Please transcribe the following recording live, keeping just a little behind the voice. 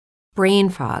brain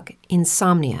fog,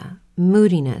 insomnia,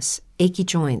 moodiness, achy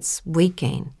joints, weight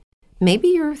gain. Maybe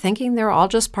you're thinking they're all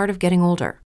just part of getting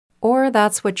older, or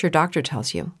that's what your doctor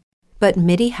tells you. But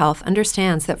MIDI Health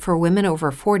understands that for women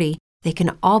over 40, they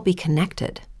can all be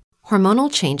connected. Hormonal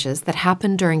changes that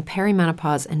happen during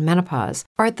perimenopause and menopause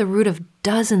are at the root of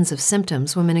dozens of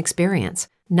symptoms women experience,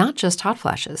 not just hot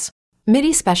flashes.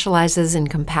 MIDI specializes in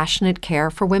compassionate care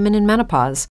for women in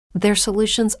menopause. Their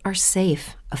solutions are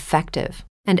safe, effective,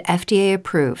 and FDA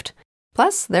approved.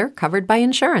 Plus, they're covered by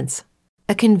insurance.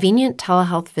 A convenient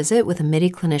telehealth visit with a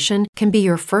MIDI clinician can be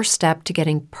your first step to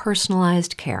getting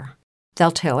personalized care.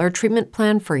 They'll tailor a treatment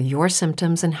plan for your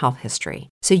symptoms and health history,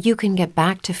 so you can get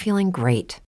back to feeling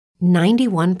great.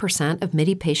 91% of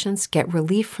MIDI patients get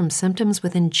relief from symptoms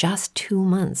within just 2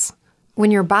 months. When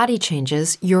your body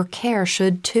changes, your care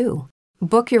should too.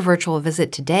 Book your virtual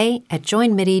visit today at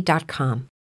joinmidi.com.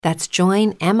 That's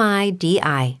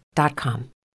joinmidi.com.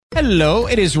 Hello,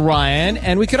 it is Ryan,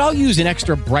 and we could all use an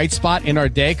extra bright spot in our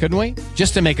day, couldn't we?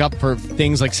 Just to make up for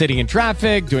things like sitting in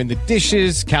traffic, doing the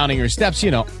dishes, counting your steps,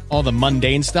 all the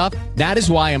mundane stuff. That is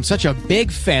why I'm such a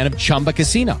big fan of Chumba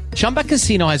Casino. Chumba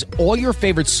Casino has all your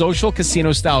favorite social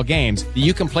casino-style games that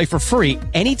you can play for free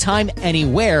anytime,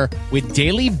 anywhere with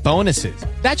daily bonuses.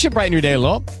 That should brighten your day a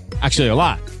little. Actually, a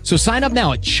lot. So sign up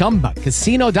now at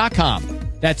ChumbaCasino.com.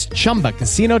 That's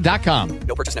ChumbaCasino.com.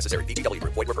 No purchase necessary. VGW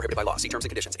Group. Void where prohibited by law. See terms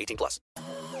and conditions. 18+.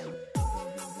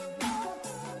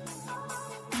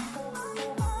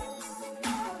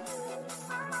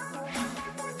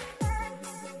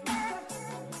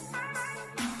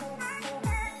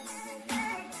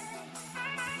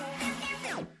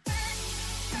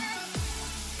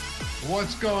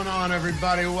 What's going on,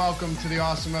 everybody? Welcome to the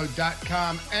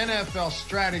Awesemo.com NFL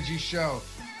Strategy Show,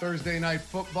 Thursday Night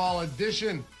Football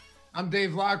edition. I'm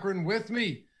Dave Loughran. With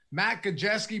me, Matt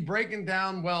Gajewski, breaking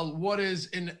down, what is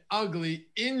an ugly,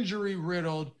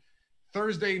 injury-riddled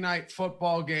Thursday Night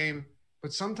Football game,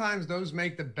 but sometimes those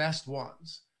make the best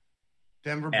ones.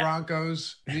 Denver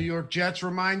Broncos, New York Jets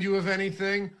remind you of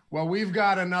anything? Well, we've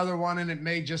got another one, and it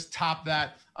may just top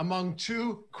that among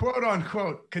two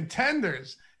quote-unquote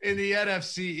contenders in the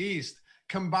NFC East.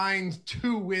 Combined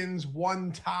 2 wins,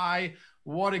 1 tie.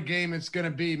 What a game it's going to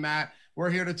be, Matt. We're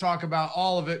here to talk about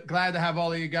all of it. Glad to have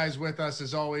all of you guys with us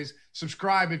as always.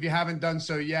 Subscribe if you haven't done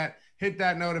so yet. Hit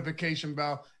that notification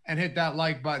bell and hit that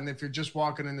like button if you're just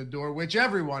walking in the door, which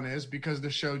everyone is because the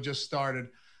show just started.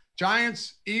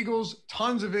 Giants, Eagles,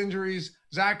 tons of injuries.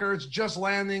 Zach Ertz just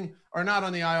landing, or not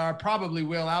on the IR, probably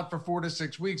will, out for 4 to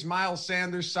 6 weeks. Miles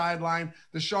Sanders sideline.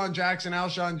 Deshaun Jackson,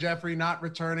 Alshon Jeffrey not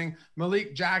returning.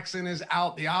 Malik Jackson is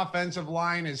out. The offensive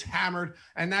line is hammered,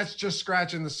 and that's just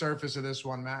scratching the surface of this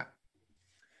one, Matt.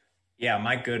 Yeah,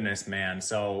 my goodness, man.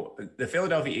 So the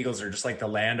Philadelphia Eagles are just like the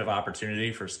land of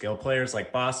opportunity for skill players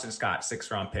like Boston Scott,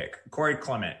 6th-round pick. Corey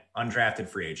Clement, undrafted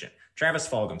free agent. Travis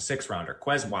Fulgham, 6th-rounder.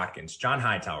 Quez Watkins, John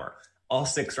Hightower, all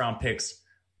 6th-round picks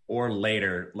or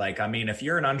later. If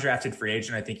you're an undrafted free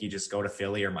agent, I think you just go to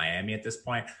Philly or Miami at this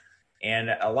point. And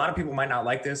a lot of people might not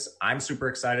like this. I'm super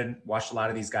excited. Watched a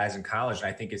lot of these guys in college, and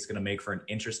I think it's going to make for an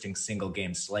interesting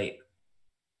single-game slate.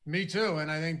 Me too,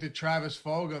 and I think that Travis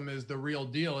Fulgham is the real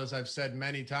deal, as I've said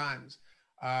many times.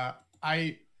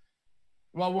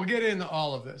 We'll get into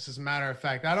all of this, as a matter of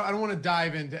fact. I don't want to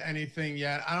dive into anything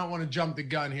yet. I don't want to jump the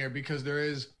gun here because there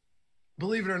is,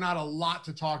 believe it or not, a lot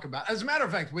to talk about. As a matter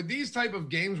of fact, with these type of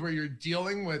games where you're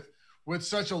dealing with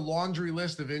such a laundry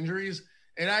list of injuries,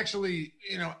 it actually,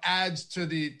 adds to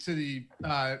the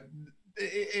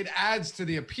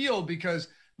appeal because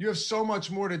you have so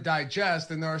much more to digest,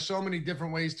 and there are so many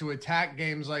different ways to attack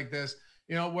games like this,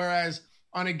 whereas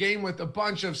on a game with a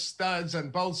bunch of studs on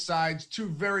both sides, 2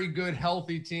 very good,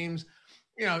 healthy teams,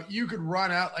 you could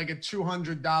run out like a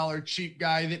 $200 cheap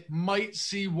guy that might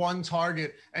see 1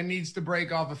 target and needs to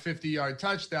break off a 50-yard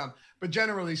touchdown. But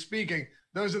generally speaking,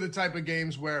 those are the type of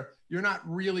games where you're not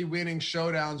really winning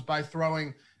showdowns by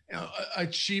throwing a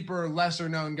cheaper,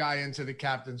 lesser-known guy into the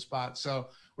captain spot. So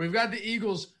we've got the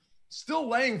Eagles still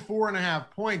laying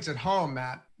 4.5 points at home,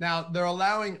 Matt. Now, they're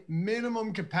allowing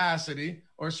minimum capacity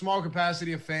or small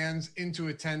capacity of fans into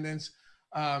attendance,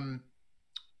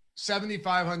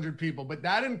 7,500 people. But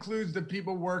that includes the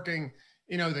people working,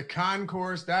 the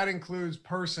concourse. That includes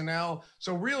personnel.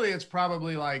 So really, it's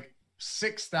probably like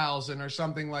 6,000 or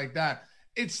something like that.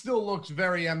 It still looks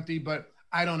very empty, but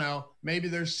I don't know. Maybe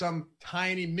there's some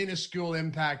tiny, minuscule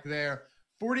impact there.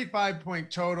 45-point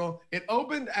total. It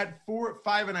opened at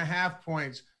 5.5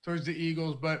 points towards the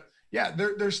Eagles, but yeah,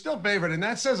 they're still favored, and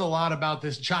that says a lot about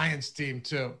this Giants team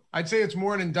too. I'd say it's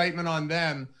more an indictment on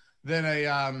them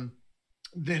than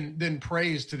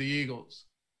praise to the Eagles.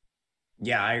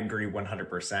 Yeah, I agree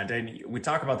 100%. And we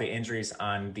talk about the injuries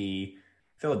on the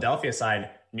Philadelphia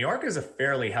side. New York is a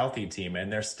fairly healthy team,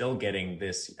 and they're still getting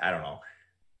this, I don't know,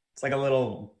 it's like a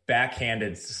little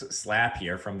backhanded slap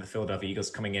here from the Philadelphia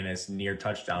Eagles coming in as near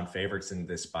touchdown favorites in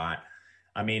this spot.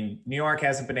 I mean, New York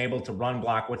hasn't been able to run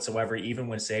block whatsoever. Even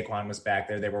when Saquon was back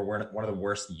there, they were one of the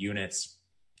worst units.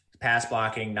 Pass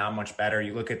blocking, not much better.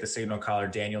 You look at the signal caller,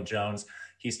 Daniel Jones.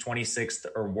 He's 26th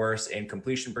or worse in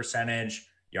completion percentage,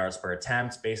 yards per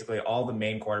attempt, basically all the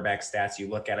main quarterback stats you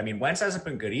look at. I mean, Wentz hasn't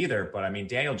been good either, but I mean,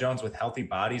 Daniel Jones with healthy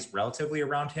bodies relatively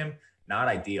around him, not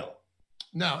ideal.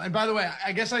 No, and by the way,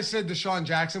 I guess I said Deshaun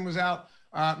Jackson was out.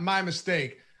 My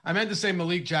mistake. I meant to say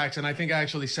Malik Jackson. I think I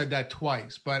actually said that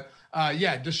twice. But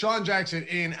yeah, Deshaun Jackson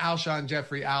in, Alshon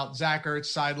Jeffrey out, Zach Ertz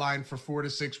sidelined for 4 to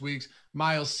 6 weeks,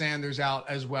 Miles Sanders out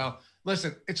as well.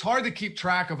 Listen, it's hard to keep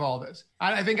track of all this.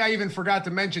 I think I even forgot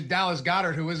to mention Dallas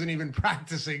Goedert, who isn't even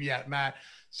practicing yet, Matt.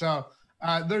 So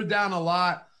they're down a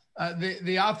lot.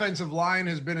 The offensive line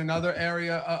has been another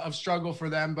area of struggle for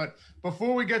them. But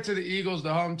before we get to the Eagles,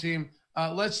 the home team,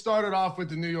 let's start it off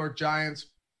with the New York Giants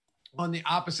on the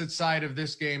opposite side of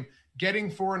this game,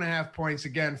 getting 4.5 points,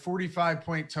 again,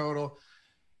 45-point total.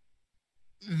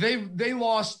 They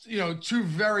lost, two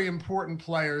very important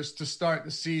players to start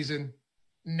the season,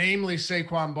 namely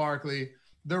Saquon Barkley.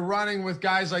 They're running with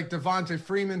guys like Devonta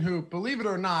Freeman, who, believe it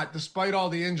or not, despite all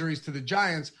the injuries to the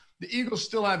Giants, the Eagles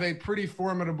still have a pretty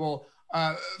formidable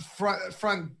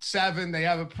front seven. They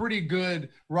have a pretty good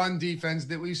run defense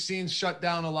that we've seen shut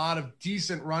down a lot of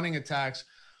decent running attacks.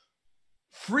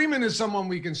 Freeman is someone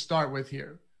we can start with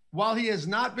here. While he has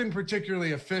not been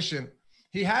particularly efficient,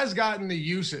 he has gotten the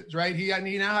usage, right? He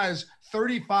now has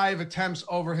 35 attempts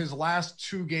over his last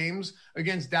 2 games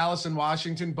against Dallas and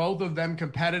Washington, both of them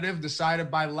competitive,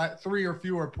 decided by 3 or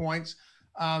fewer points.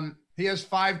 He has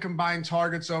 5 combined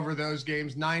targets over those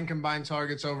games, 9 combined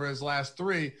targets over his last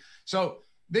 3. So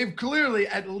they've clearly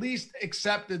at least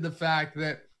accepted the fact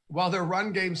that while their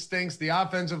run game stinks, the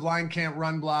offensive line can't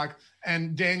run block,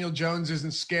 and Daniel Jones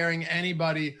isn't scaring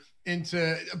anybody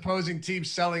into opposing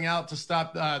teams selling out to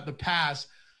stop the pass.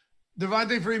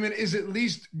 Devonta Freeman is at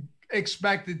least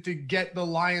expected to get the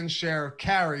lion's share of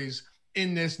carries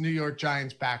in this New York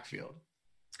Giants backfield.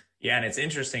 Yeah, and it's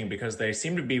interesting because they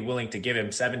seem to be willing to give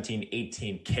him 17,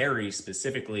 18 carries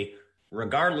specifically,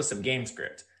 regardless of game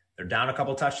script. They're down a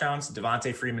couple touchdowns.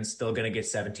 Devonta Freeman's still going to get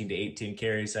 17 to 18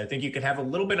 carries. I think you could have a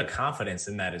little bit of confidence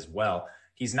in that as well.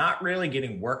 He's not really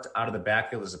getting worked out of the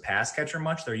backfield as a pass catcher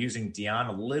much. They're using Dion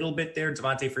a little bit there.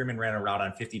 Devonta Freeman ran a route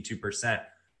on 52%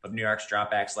 of New York's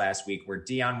dropbacks last week, where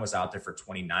Dion was out there for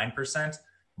 29%.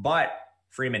 But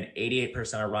Freeman,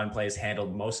 88% of run plays,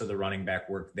 handled most of the running back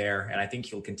work there, and I think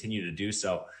he'll continue to do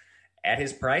so. At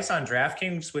his price on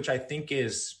DraftKings, which I think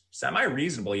is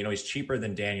semi-reasonable, he's cheaper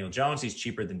than Daniel Jones, he's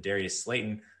cheaper than Darius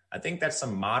Slayton. I think that's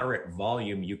some moderate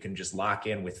volume you can just lock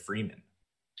in with Freeman.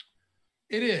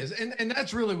 It is, and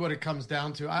that's really what it comes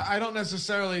down to. I don't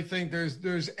necessarily think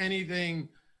there's anything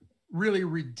really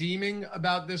redeeming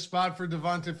about this spot for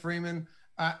Devonta Freeman,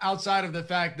 outside of the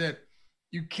fact that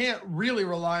you can't really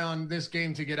rely on this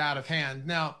game to get out of hand.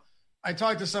 Now, I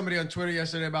talked to somebody on Twitter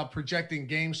yesterday about projecting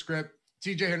game script.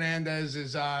 TJ Hernandez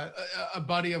is a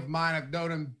buddy of mine. I've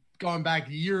known him going back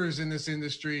years in this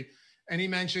industry. And he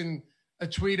mentioned a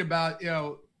tweet about,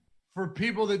 for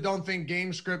people that don't think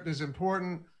game script is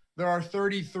important, there are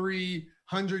 33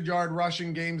 100-yard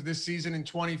rushing games this season, and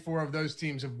 24 of those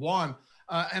teams have won.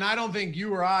 And I don't think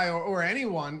you or I or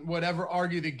anyone would ever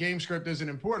argue that game script isn't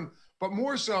important, but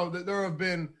more so that there have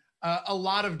been a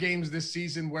lot of games this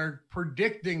season where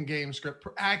predicting game script,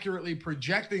 accurately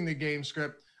projecting the game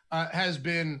script has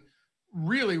been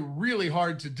really, really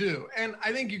hard to do. And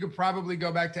I think you could probably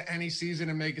go back to any season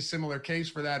and make a similar case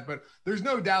for that. But there's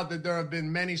no doubt that there have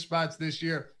been many spots this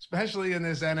year, especially in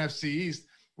this NFC East,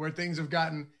 where things have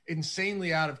gotten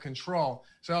insanely out of control.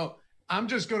 So I'm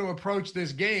just going to approach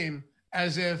this game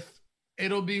as if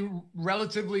it'll be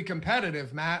relatively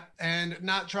competitive, Matt, and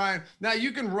not trying. Now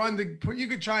you can you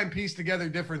could try and piece together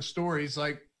different stories,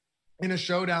 like in a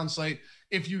showdown slate.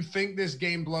 If you think this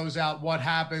game blows out, what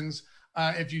happens?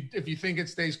 If you think it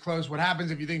stays close, what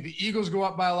happens? If you think the Eagles go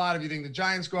up by a lot, if you think the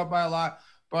Giants go up by a lot.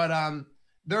 But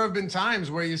there have been times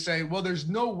where you say, well, there's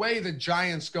no way the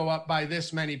Giants go up by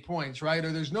this many points, right?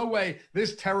 Or there's no way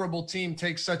this terrible team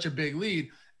takes such a big lead,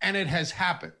 and it has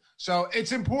happened. So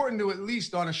it's important to, at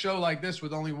least on a show like this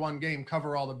with only one game,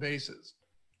 cover all the bases.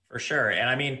 For sure. And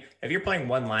I mean, if you're playing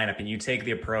one lineup and you take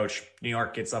the approach, New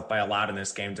York gets up by a lot in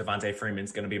this game, Devonta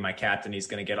Freeman's going to be my captain. He's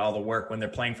going to get all the work when they're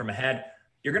playing from ahead.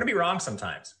 You're going to be wrong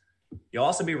sometimes. You'll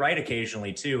also be right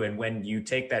occasionally too. And when you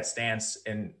take that stance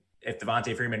and if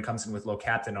Devontae Freeman comes in with low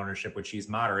captain ownership, which he's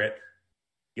moderate,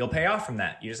 you'll pay off from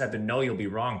that. You just have to know you'll be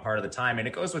wrong part of the time. And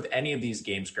it goes with any of these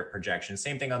game script projections.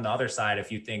 Same thing on the other side.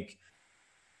 If you think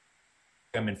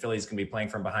him and Philly's going to be playing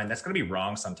from behind, that's going to be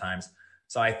wrong sometimes.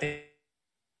 So I think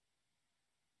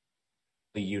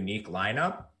the unique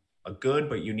lineup, a good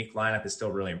but unique lineup, is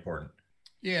still really important.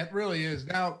 Yeah, it really is.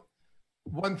 Now,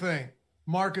 one thing,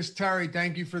 Marcus Terry,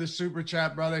 thank you for the super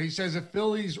chat, brother. He says, is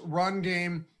Philadelphia's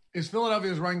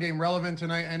run game relevant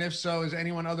tonight? And if so, is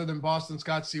anyone other than Boston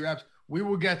Scott C. Raps? We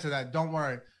will get to that. Don't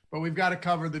worry. But we've got to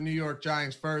cover the New York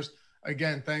Giants first.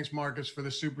 Again, thanks, Marcus, for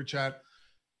the super chat.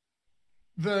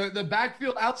 The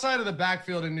backfield, outside of the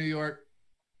backfield in New York,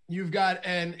 you've got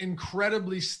an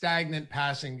incredibly stagnant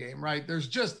passing game, right?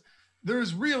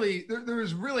 There's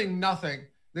really nothing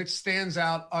that stands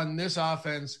out on this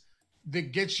offense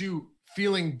that gets you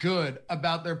feeling good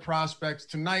about their prospects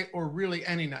tonight or really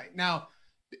any night. Now,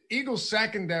 the Eagles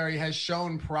secondary has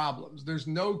shown problems. There's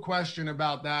no question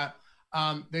about that.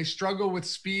 They struggle with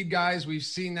speed guys. We've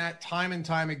seen that time and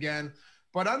time again.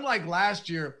 But unlike last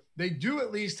year, they do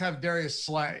at least have Darius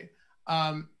Slay,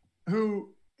 who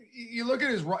you look at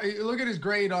his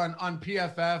grade on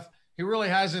PFF.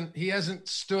 He hasn't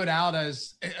stood out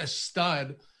as a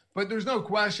stud, but there's no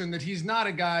question that he's not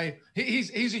a guy.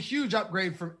 He's a huge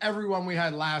upgrade from everyone we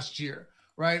had last year,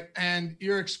 right? And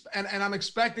I'm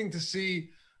expecting to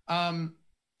see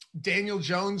Daniel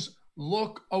Jones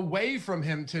look away from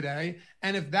him today.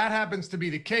 And if that happens to be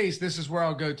the case, this is where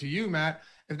I'll go to you, Matt.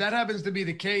 If that happens to be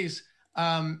the case,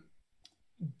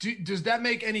 does that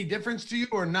make any difference to you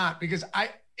or not? Because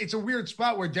it's a weird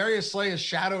spot where Darius Slay has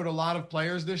shadowed a lot of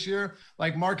players this year.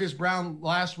 Like Marcus Brown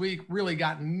last week really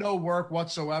got no work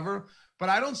whatsoever. But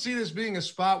I don't see this being a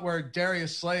spot where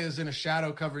Darius Slay is in a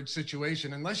shadow coverage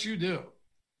situation, unless you do.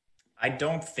 I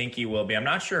don't think he will be. I'm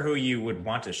not sure who you would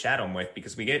want to shadow him with,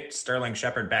 because we get Sterling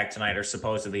Shepard back tonight, or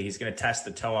supposedly he's going to test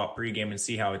the toe out pregame and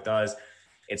see how it does.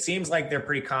 It seems like they're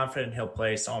pretty confident he'll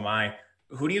play. So am I.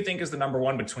 Who do you think is the number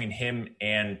one between him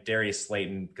and Darius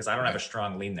Slayton? Because I don't have a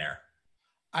strong lean there.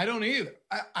 I don't either.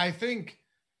 I think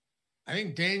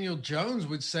Daniel Jones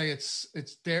would say it's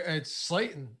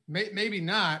Slayton. Maybe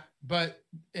not, but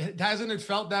hasn't it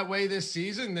felt that way this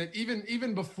season? That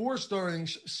even before Sterling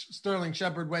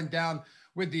Shepard went down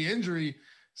with the injury,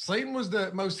 Slayton was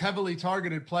the most heavily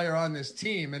targeted player on this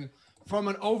team. And from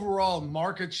an overall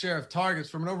market share of targets,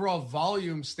 from an overall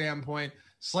volume standpoint,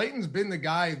 Slayton's been the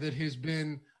guy that has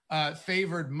been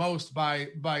favored most by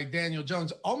Daniel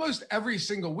Jones almost every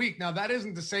single week. Now, that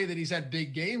isn't to say that he's had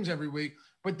big games every week,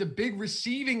 but the big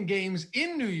receiving games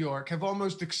in New York have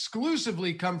almost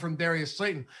exclusively come from Darius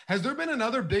Slayton. Has there been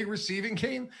another big receiving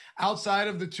game outside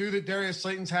of the two that Darius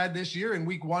Slayton's had this year, in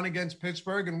week 1 against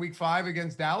Pittsburgh and week 5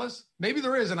 against Dallas? Maybe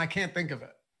there is, and I can't think of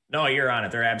it. No, you're on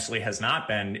it. There absolutely has not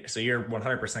been. So you're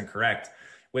 100% correct.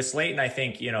 With Slayton, I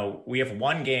think, we have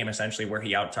one game essentially where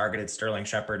he out-targeted Sterling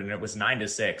Shepard, and it was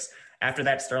 9-6. After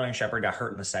that, Sterling Shepard got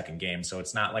hurt in the second game, so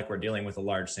it's not like we're dealing with a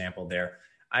large sample there.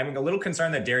 I'm a little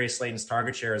concerned that Darius Slayton's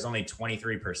target share is only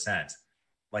 23%.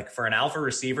 Like, for an alpha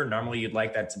receiver, normally you'd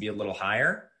like that to be a little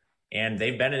higher, and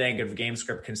they've been in a good game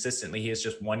script consistently. He has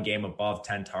just one game above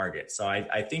 10 targets. So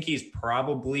I think he's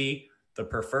probably the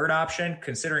preferred option.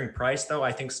 Considering price, though,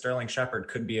 I think Sterling Shepard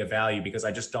could be a value, because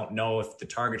I just don't know if the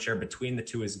target share between the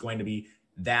two is going to be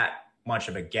that much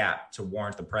of a gap to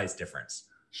warrant the price difference.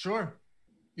 Sure.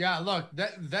 Yeah, look,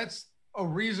 that's a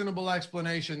reasonable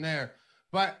explanation there.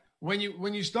 But when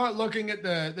you start looking at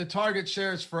the target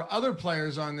shares for other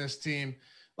players on this team,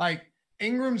 like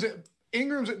Ingram's at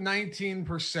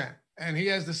 19%, and he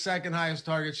has the second highest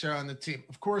target share on the team.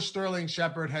 Of course, Sterling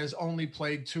Shepard has only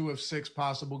played 2 of 6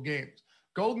 possible games.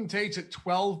 Golden Tate's at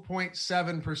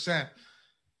 12.7%.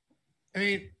 I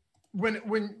mean,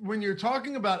 when you're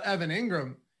talking about Evan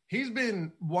Ingram, he's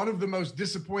been one of the most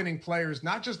disappointing players,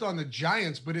 not just on the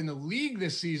Giants, but in the league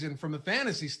this season from a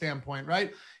fantasy standpoint,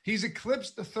 right? He's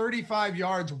eclipsed the 35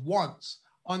 yards once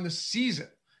on the season,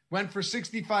 went for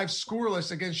 65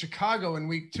 scoreless against Chicago in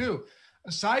week 2.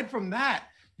 Aside from that,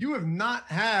 you have not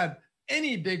had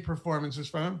any big performances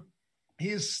from him. He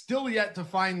is still yet to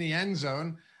find the end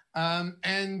zone.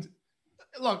 And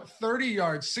look, 30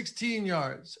 yards, 16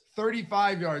 yards,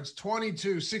 35 yards,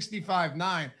 22, 65,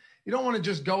 9. You don't want to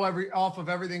just go off of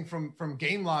everything from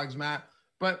game logs, Matt,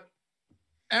 but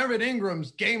Evan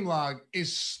Ingram's game log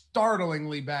is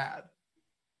startlingly bad.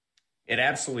 It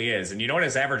absolutely is. And you know what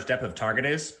his average depth of target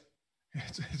is?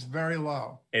 It's very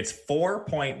low. It's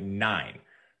 4.9.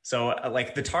 So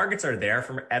like the targets are there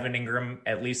from Evan Ingram,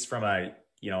 at least from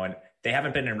and they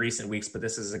haven't been in recent weeks, but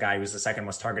this is a guy who's the second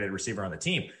most targeted receiver on the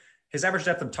team. His average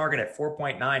depth of target at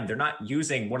 4.9. They're not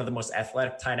using one of the most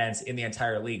athletic tight ends in the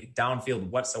entire league downfield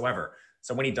whatsoever.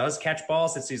 So when he does catch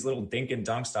balls, it's these little dink and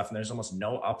dunk stuff, and there's almost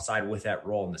no upside with that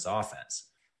role in this offense.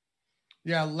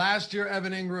 Yeah, last year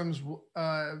Evan Ingram's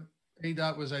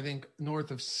ADOT was, I think, north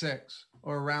of 6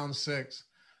 or around 6.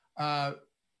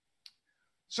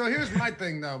 So here's my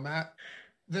thing, though, Matt.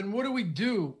 Then what do we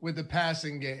do with the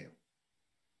passing game?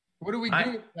 What do we do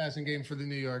with the passing game for the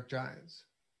New York Giants?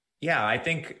 Yeah, I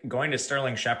think going to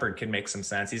Sterling Shepard can make some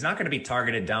sense. He's not going to be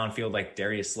targeted downfield like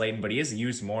Darius Slayton, but he is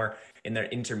used more in their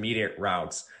intermediate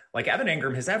routes. Like Evan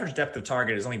Ingram, his average depth of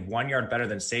target is only 1 yard better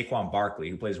than Saquon Barkley,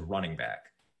 who plays running back.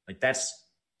 Like that's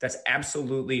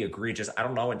absolutely egregious. I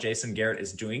don't know what Jason Garrett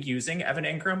is doing using Evan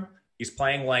Ingram. He's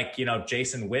playing like,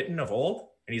 Jason Witten of old,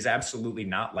 and he's absolutely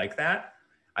not like that.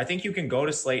 I think you can go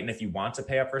to Slayton if you want to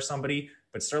pay up for somebody,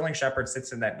 but Sterling Shepard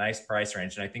sits in that nice price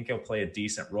range, and I think he'll play a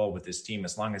decent role with this team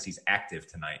as long as he's active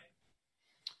tonight.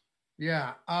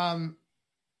 Yeah.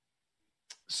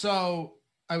 So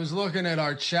I was looking at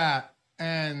our chat,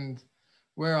 and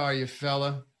where are you,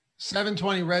 fella?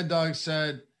 720 Red Dog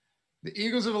said, the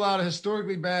Eagles have allowed a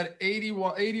historically bad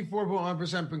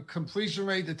 84.1% completion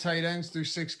rate to tight ends through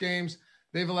 6 games.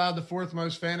 They've allowed the 4th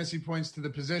most fantasy points to the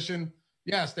position.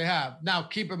 Yes, they have. Now,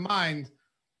 keep in mind,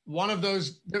 one of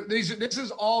those, this is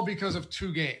all because of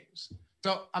 2 games.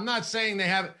 So I'm not saying they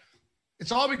have,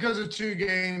 it's all because of 2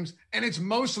 games, and it's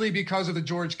mostly because of the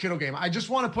George Kittle game. I just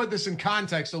want to put this in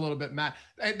context a little bit, Matt.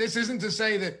 This isn't to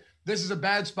say that this is a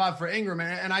bad spot for Ingram,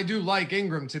 and I do like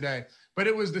Ingram today, but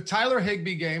it was the Tyler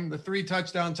Higbee game, the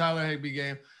 3-touchdown Tyler Higbee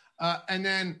game, and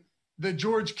then the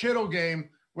George Kittle game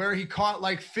where he caught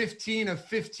like 15 of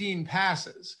 15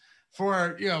 passes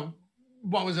for,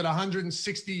 what was it,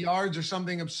 160 yards or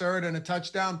something absurd and a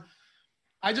touchdown.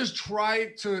 I just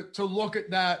try to look at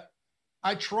that.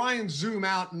 I try and zoom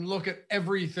out and look at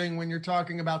everything when you're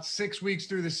talking about 6 weeks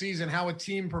through the season, how a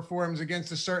team performs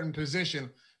against a certain position,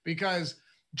 because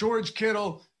George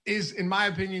Kittle is, in my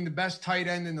opinion, the best tight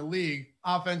end in the league,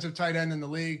 offensive tight end in the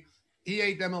league. He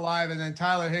ate them alive. And then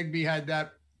Tyler Higbee had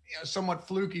that somewhat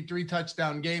fluky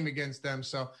 3-touchdown game against them.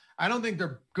 So I don't think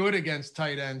they're good against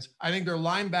tight ends. I think their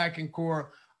linebacking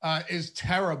core is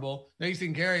terrible.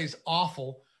 Nathan Gary is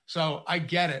awful. So I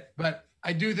get it. But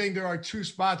I do think there are 2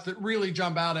 spots that really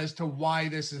jump out as to why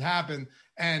this has happened.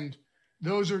 And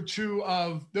those are two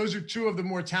of the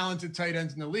more talented tight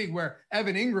ends in the league, where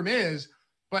Evan Ingram is,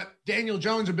 but Daniel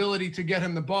Jones' ability to get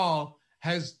him the ball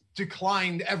has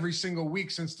declined every single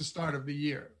week since the start of the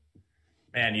year.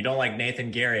 Man, you don't like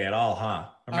Nathan Gary at all, huh?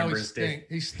 He stinks.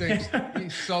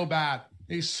 He's so bad.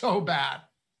 He's so bad.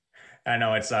 I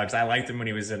know it sucks. I liked him when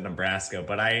he was in Nebraska,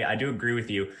 but I do agree with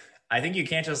you. I think you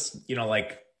can't just,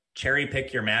 cherry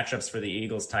pick your matchups for the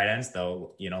Eagles tight ends,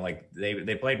 though.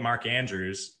 They played Mark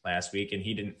Andrews last week, and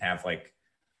he didn't have like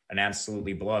an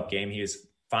absolutely blow up game. He was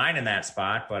fine in that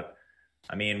spot, but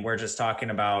I mean, we're just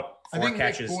talking about 4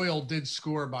 catches. Nick Boyle did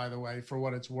score, by the way, for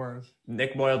what it's worth.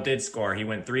 Nick Boyle did score. He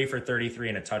went 3 for 33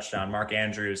 and a touchdown. Mark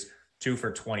Andrews, 2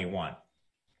 for 21.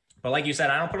 But like you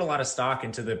said, I don't put a lot of stock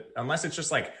into unless it's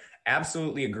just like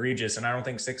absolutely egregious. And I don't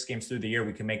think 6 games through the year,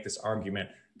 we can make this argument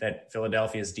that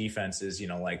Philadelphia's defense is,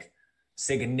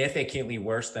 significantly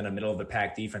worse than a middle of the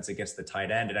pack defense against the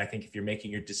tight end. And I think if you're making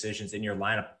your decisions in your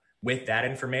lineup with that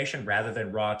information, rather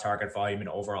than raw target volume and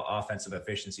overall offensive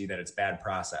efficiency, that it's bad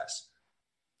process.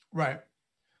 Right.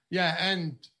 Yeah.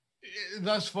 And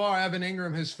thus far, Evan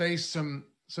Ingram has faced some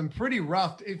pretty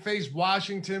rough. He faced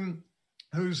Washington,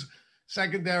 whose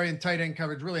secondary and tight end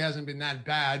coverage really hasn't been that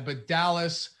bad, but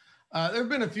Dallas, there have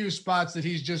been a few spots that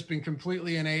he's just been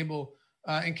completely incapable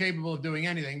of doing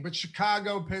anything. But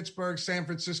Chicago, Pittsburgh, San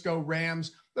Francisco,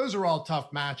 Rams, those are all tough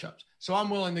matchups. So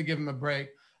I'm willing to give him a break.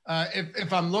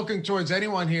 If I'm looking towards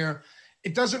anyone here,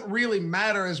 it doesn't really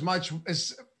matter as much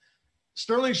as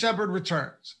Sterling Shepard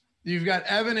returns. You've got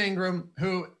Evan Ingram,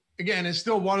 who, again, is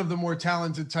still one of the more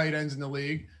talented tight ends in the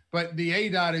league. But the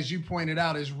ADOT, as you pointed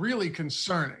out, is really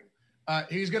concerning.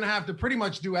 He's going to have to pretty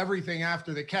much do everything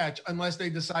after the catch unless they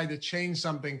decide to change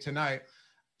something tonight.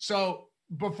 So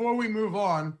before we move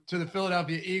on to the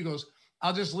Philadelphia Eagles,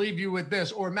 I'll just leave you with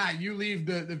this. Or, Matt, you leave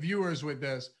the viewers with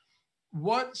this.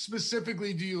 What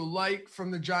specifically do you like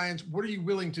from the Giants? What are you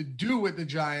willing to do with the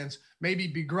Giants, maybe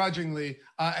begrudgingly?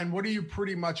 And what are you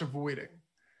pretty much avoiding?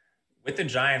 With the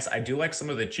Giants, I do like some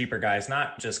of the cheaper guys,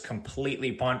 not just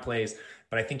completely punt plays,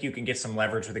 but I think you can get some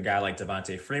leverage with a guy like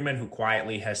Devontae Freeman, who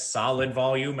quietly has solid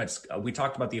volume. We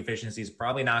talked about the efficiency. He's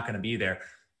probably not going to be there,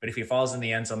 but if he falls in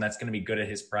the end zone, that's going to be good at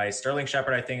his price. Sterling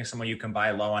Shepard, I think, is someone you can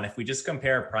buy low on. If we just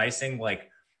compare pricing, like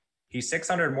he's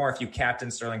 $600 more if you captain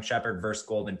Sterling Shepard versus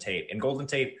Golden Tate. And Golden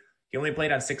Tate, He only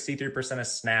played on 63% of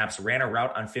snaps, ran a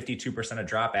route on 52% of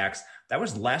dropbacks. That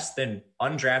was less than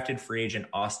undrafted free agent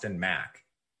Austin Mack.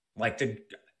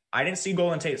 I didn't see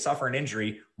Golden Tate suffer an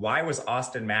injury. Why was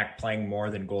Austin Mack playing more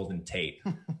than Golden Tate?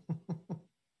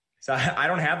 So I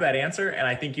don't have that answer. And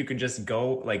I think you can just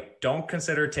go don't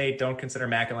consider Tate, don't consider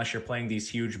Mack unless you're playing these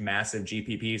huge, massive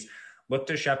GPPs. Look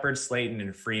to Shepard, Slayton,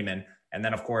 and Freeman. And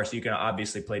then, of course, you can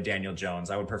obviously play Daniel Jones.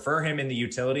 I would prefer him in the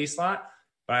utility slot,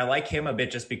 but I like him a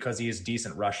bit just because he has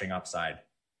decent rushing upside.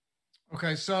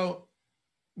 Okay, so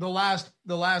the last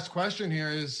question here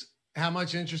is, how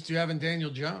much interest do you have in Daniel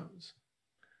Jones?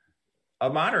 A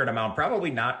moderate amount,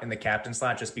 probably not in the captain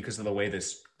slot just because of the way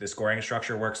the scoring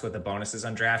structure works with the bonuses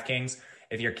on DraftKings.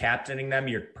 If you're captaining them,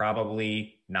 you're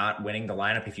probably not winning the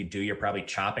lineup. If you do, you're probably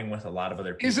chopping with a lot of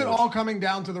other people. Is it all coming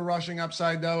down to the rushing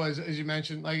upside though, as you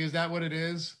mentioned? Is that what it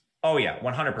is? Oh yeah,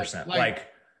 100%.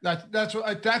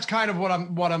 That's kind of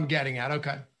what I'm getting at.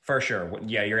 Okay. For sure.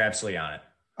 Yeah, you're absolutely on it.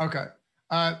 Okay.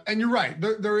 And you're right.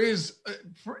 There is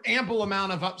ample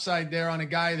amount of upside there on a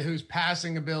guy whose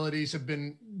passing abilities have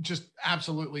been just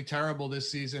absolutely terrible this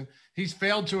season. He's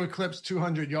failed to eclipse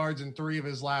 200 yards in 3 of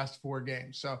his last 4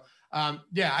 games. So, I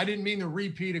didn't mean to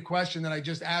repeat a question that I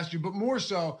just asked you, but more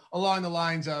so along the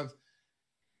lines of,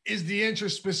 is the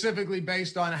interest specifically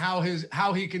based on how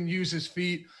he can use his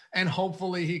feet, and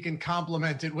hopefully he can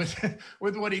complement it with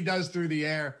what he does through the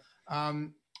air.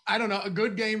 I don't know, a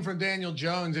good game from Daniel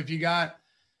Jones. If you got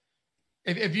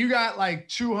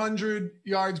 200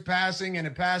 yards passing and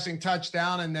a passing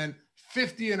touchdown and then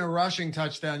 50 in a rushing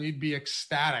touchdown, you'd be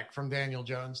ecstatic from Daniel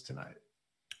Jones tonight.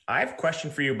 I have a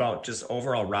question for you about just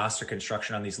overall roster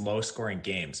construction on these low scoring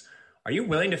games. Are you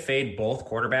willing to fade both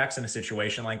quarterbacks in a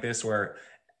situation like this where,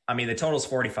 the total's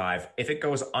 45. If it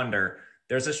goes under,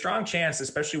 there's a strong chance,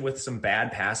 especially with some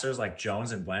bad passers like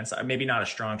Jones and Wentz, maybe not a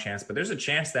strong chance, but there's a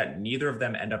chance that neither of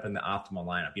them end up in the optimal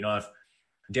lineup. If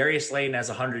Darius Slayton has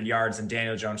 100 yards and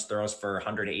Daniel Jones throws for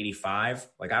 185,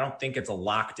 I don't think it's a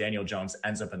lock Daniel Jones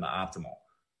ends up in the optimal.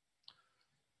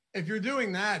 If you're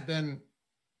doing that, then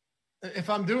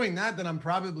I'm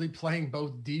probably playing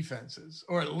both defenses,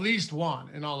 or at least one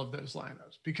in all of those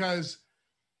lineups, because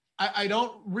I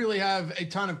don't really have a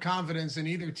ton of confidence in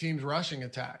either team's rushing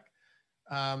attack.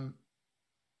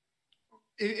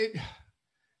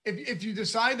 If you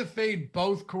decide to fade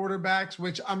both quarterbacks,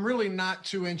 which I'm really not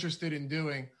too interested in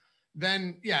doing,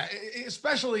 then yeah,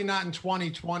 especially not in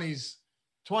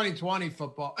 2020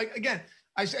 football. Again,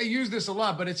 I use this a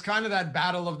lot, but it's kind of that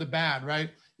battle of the bad,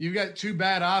 right? You've got 2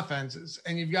 bad offenses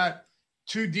and you've got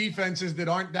 2 defenses that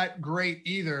aren't that great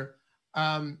either.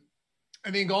 I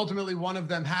think ultimately one of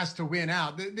them has to win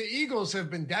out. The Eagles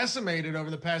have been decimated over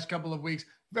the past couple of weeks.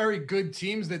 Very good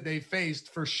teams that they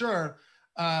faced for sure.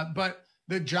 But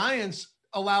the Giants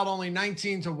allowed only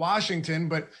 19 to Washington,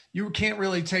 but you can't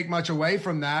really take much away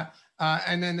from that.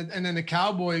 And then the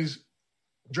Cowboys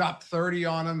dropped 30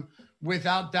 on them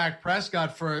without Dak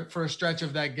Prescott for a stretch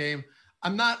of that game.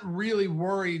 I'm not really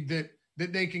worried that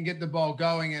they can get the ball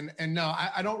going. And no,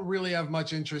 I don't really have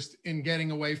much interest in getting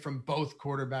away from both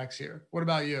quarterbacks here. What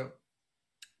about you?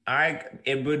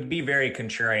 It would be very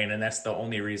contrarian, and that's the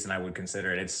only reason I would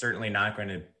consider it. It's certainly not going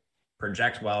to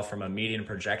project well from a median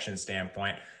projection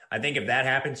standpoint. I think if that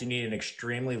happens, you need an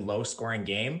extremely low scoring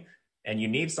game, and you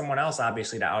need someone else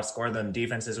obviously to outscore them.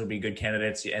 Defenses would be good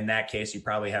candidates. In that case, you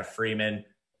probably have Freeman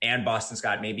and Boston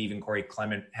Scott, maybe even Corey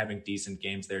Clement having decent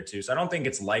games there too. So I don't think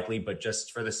it's likely, but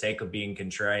just for the sake of being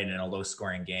contrarian in a low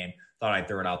scoring game, thought I'd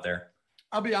throw it out there.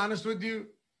 I'll be honest with you.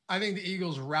 I think the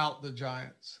Eagles rout the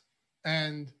Giants,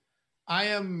 and I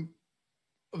am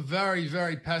a very,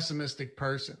 very pessimistic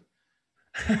person.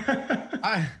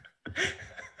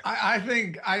 I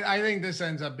think this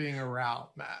ends up being a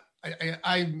rout, Matt.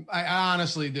 I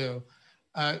honestly do.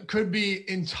 Could be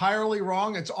entirely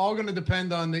wrong. It's all going to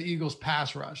depend on the Eagles'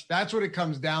 pass rush. That's what it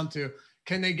comes down to.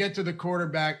 Can they get to the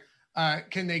quarterback?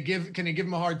 Can they give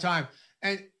him a hard time?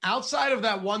 And outside of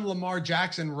that one Lamar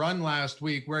Jackson run last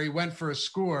week where he went for a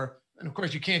score, and of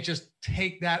course you can't just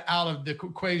take that out of the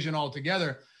equation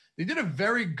altogether, they did a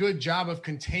very good job of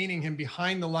containing him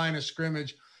behind the line of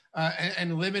scrimmage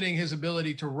and limiting his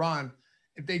ability to run.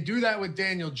 If they do that with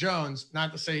Daniel Jones,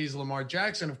 not to say he's Lamar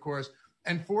Jackson, of course,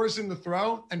 and force him to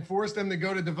throw and force them to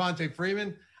go to Devontae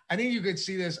Freeman, I think you could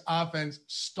see this offense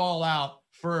stall out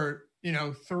for,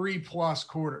 3+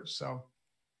 quarters. So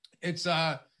it's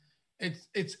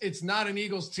not an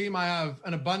Eagles team I have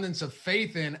an abundance of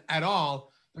faith in at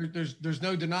all. There's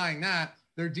no denying that.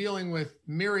 They're dealing with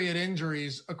myriad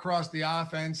injuries across the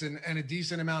offense and a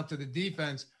decent amount to the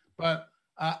defense. But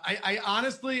I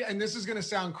honestly, and this is going to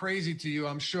sound crazy to you,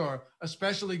 I'm sure,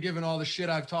 especially given all the shit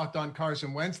I've talked on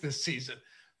Carson Wentz this season,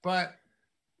 but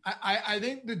I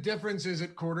think the difference is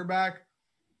at quarterback.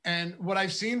 And what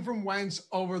I've seen from Wentz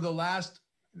over the last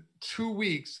 2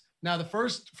 weeks, now the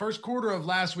first quarter of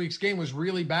last week's game was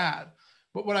really bad,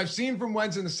 but what I've seen from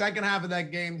Wentz in the second half of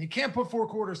that game, he can't put 4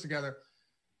 quarters together,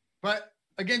 but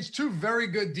against 2 very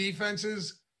good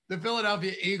defenses, the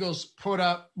Philadelphia Eagles put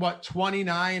up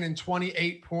 29 and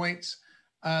 28 points.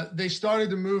 They started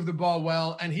to move the ball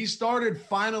well, and he started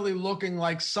finally looking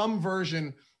like some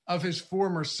version of his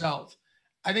former self.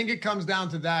 I think it comes down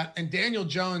to that. And Daniel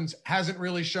Jones hasn't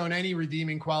really shown any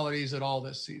redeeming qualities at all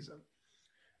this season.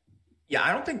 Yeah,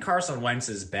 I don't think Carson Wentz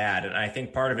is bad. And I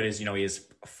think part of it is, he has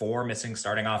 4 missing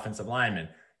starting offensive linemen.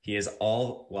 He is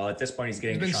at this point, he's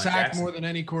been sacked Jackson more than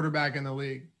any quarterback in the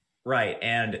league. Right.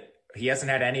 And he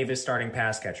hasn't had any of his starting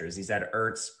pass catchers. He's had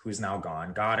Ertz, who's now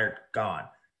gone. Goddard, gone.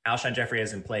 Alshon Jeffrey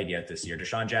hasn't played yet this year.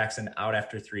 Deshaun Jackson out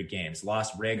after 3 games.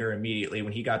 Lost Rager immediately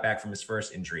when he got back from his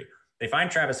first injury. They find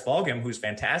Travis Fulgham, who's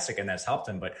fantastic, and that's helped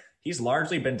him, but he's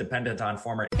largely been dependent on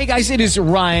former. Hey guys, it is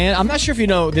Ryan. I'm not sure if you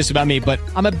know this about me, but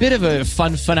I'm a bit of a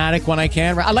fun fanatic when I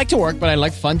can. I like to work, but I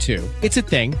like fun too. It's a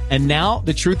thing. And now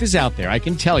the truth is out there. I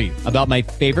can tell you about my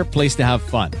favorite place to have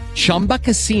fun. Chumba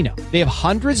Casino. They have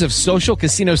hundreds of social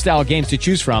casino style games to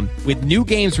choose from with new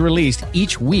games released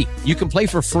each week. You can play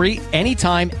for free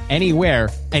anytime,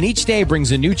 anywhere. And each day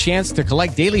brings a new chance to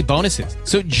collect daily bonuses.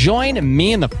 So join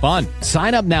me in the fun.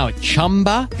 Sign up now at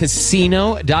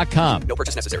ChumbaCasino.com. No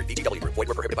purchase necessary. VGW Group. Void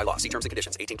where prohibited by law. See terms and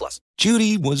conditions. 18+.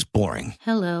 Judy was boring.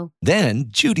 Hello. Then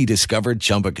Judy discovered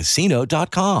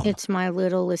ChumbaCasino.com. It's my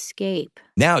little escape.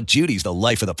 Now Judy's the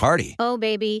life of the party. Oh,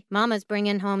 baby, mama's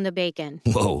bringing home the bacon.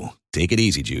 Whoa, take it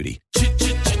easy, Judy.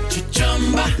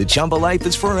 The Chumba life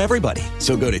is for everybody.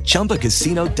 So go to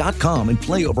ChumbaCasino.com and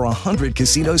play over 100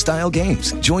 casino-style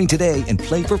games. Join today and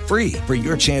play for free for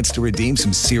your chance to redeem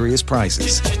some serious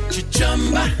prizes.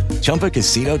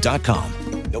 ChumbaCasino.com.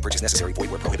 No purchase necessary. Void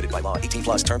where prohibited by law.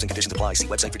 18+. Terms and conditions apply. See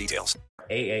website for details.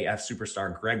 AAF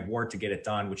superstar Greg Ward to get it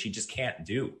done, which he just can't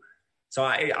do. So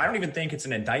I don't even think it's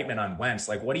an indictment on Wentz.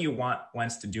 Like, what do you want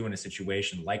Wentz to do in a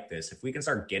situation like this? If we can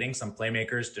start getting some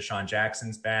playmakers, Deshaun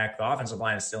Jackson's back. The offensive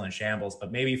line is still in shambles,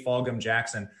 but maybe Fulgham,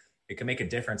 Jackson, it can make a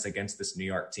difference against this New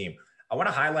York team. I want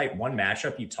to highlight one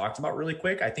matchup you talked about really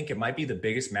quick. I think it might be the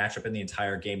biggest matchup in the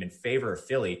entire game in favor of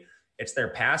Philly. It's their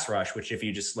pass rush, which if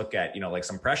you just look at, like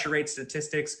some pressure rate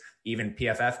statistics, even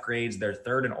PFF grades, they're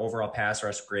 3rd in overall pass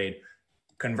rush grade.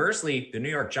 Conversely, the New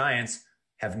York Giants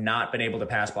have not been able to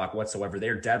pass block whatsoever.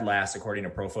 They're dead last, according to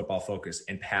Pro Football Focus,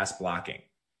 in pass blocking.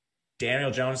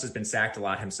 Daniel Jones has been sacked a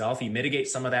lot himself. He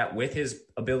mitigates some of that with his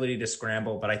ability to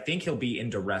scramble, but I think he'll be in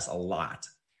duress a lot.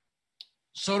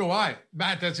 So do I,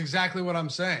 Matt. That's exactly what I'm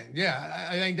saying. Yeah,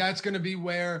 I think that's going to be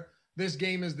where this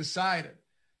game is decided.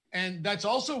 And that's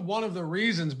also one of the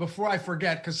reasons, before I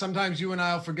forget, because sometimes you and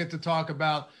I will forget to talk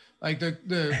about like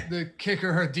the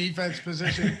kicker or defense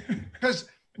position. Because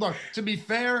look, to be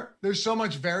fair, there's so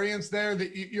much variance there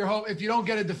that if you don't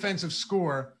get a defensive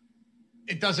score,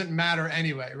 it doesn't matter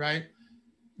anyway, right?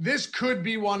 This could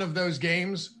be one of those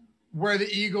games where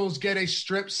the Eagles get a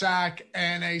strip sack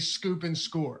and a scoop and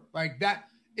score. Like that,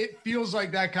 it feels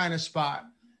like that kind of spot.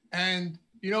 And,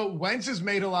 Wentz has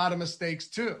made a lot of mistakes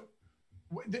too.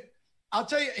 I'll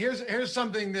tell you, here's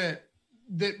something that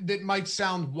might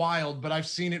sound wild, but I've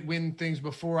seen it win things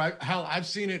before. I've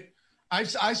seen it. I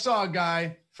saw a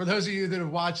guy, for those of you that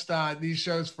have watched these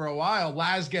shows for a while,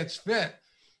 Laz Gets Fit.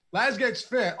 Laz Gets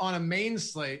Fit on a main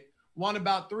slate won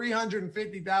about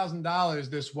 $350,000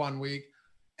 this 1 week,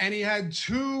 and he had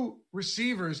 2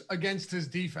 receivers against his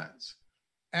defense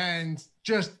and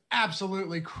just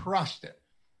absolutely crushed it.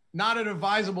 Not an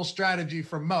advisable strategy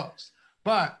for most,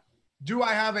 but do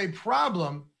I have a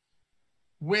problem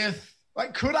with,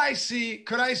 like, could I see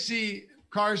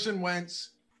Carson Wentz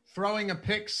throwing a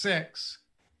pick 6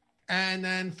 and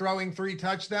then throwing 3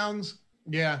 touchdowns?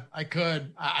 Yeah, I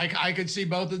could. I could see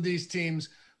both of these teams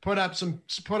put up some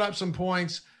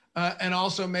points and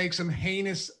also make some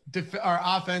heinous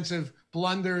offensive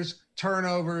blunders,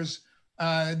 turnovers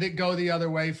that go the other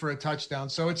way for a touchdown.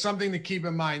 So it's something to keep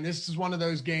in mind. This is one of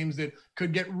those games that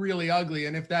could get really ugly.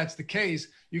 And if that's the case,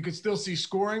 you could still see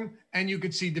scoring and you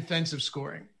could see defensive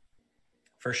scoring.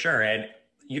 For sure. And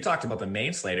you talked about the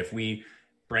main slate. If we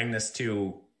bring this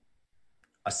to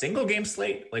a single game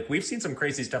slate, like we've seen some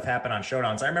crazy stuff happen on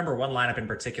Showdowns. I remember one lineup in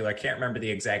particular. I can't remember the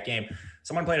exact game.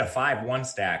 Someone played a 5-1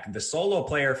 stack. The solo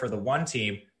player for the one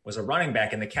team was a running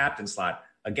back in the captain slot.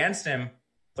 Against him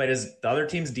played the other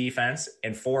team's defense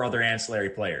and 4 other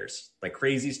ancillary players. Like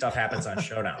crazy stuff happens on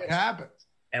Showdowns. It happens.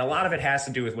 And a lot of it has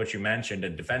to do with what you mentioned, a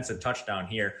defensive touchdown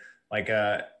here. Like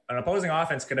an opposing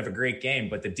offense could have a great game,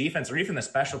 but the defense or even the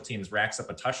special teams racks up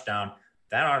a touchdown.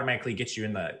 That automatically gets you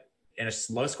in a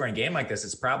low scoring game like this.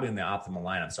 It's probably in the optimal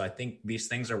lineup. So I think these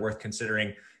things are worth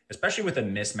considering, especially with the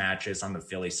mismatches on the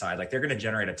Philly side. Like they're going to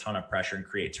generate a ton of pressure and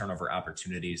create turnover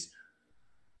opportunities.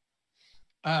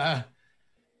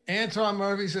 Antoine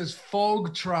Murphy says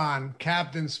Fogtron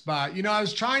captain spot. I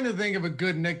was trying to think of a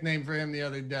good nickname for him the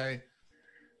other day.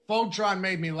 Fogtron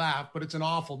made me laugh, but it's an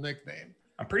awful nickname.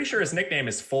 I'm pretty sure his nickname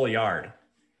is Full Yard.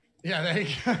 Yeah, there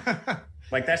you go.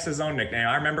 Like that's his own nickname.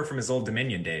 I remember from his old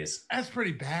Dominion days. That's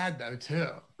pretty bad though, too.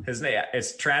 His name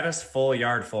it's Travis Full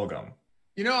Yard Fulgham.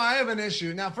 I have an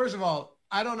issue. Now, first of all,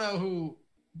 I don't know who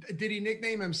did he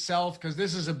nickname himself, because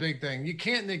this is a big thing. You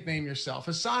can't nickname yourself.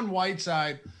 Hassan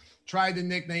Whiteside tried to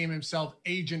nickname himself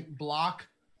Agent Block.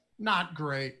 Not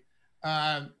great.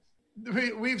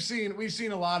 We've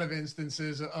seen a lot of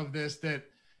instances of this that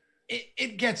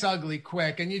it gets ugly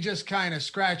quick, and you just kind of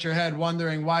scratch your head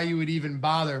wondering why you would even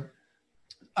bother.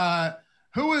 Oh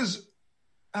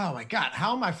my God,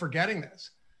 how am I forgetting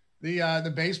this?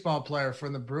 The baseball player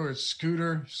from the Brewers,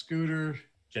 Scooter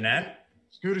Jeanette.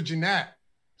 Scooter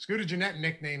Jeanette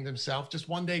nicknamed himself. Just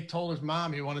one day told his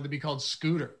mom he wanted to be called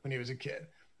Scooter when he was a kid.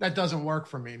 That doesn't work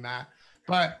for me, Matt.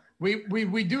 But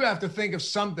we do have to think of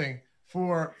something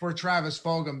for Travis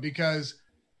Fulgham, because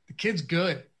the kid's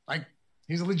good. Like,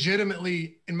 he's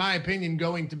legitimately, in my opinion,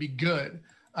 going to be good.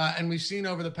 And we've seen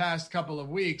over the past couple of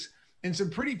weeks in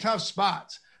some pretty tough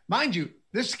spots. Mind you,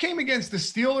 this came against the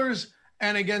Steelers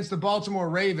and against the Baltimore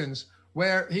Ravens,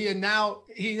 where he now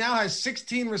has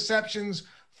 16 receptions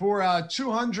for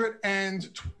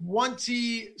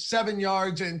 227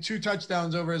 yards and 2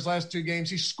 touchdowns over his last 2 games.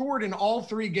 He scored in all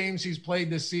 3 games he's played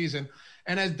this season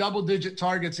and has double-digit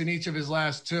targets in each of his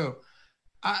last 2.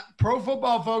 Pro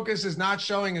Football Focus is not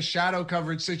showing a shadow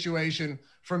coverage situation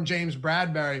from James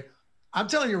Bradbury. I'm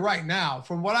telling you right now,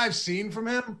 from what I've seen from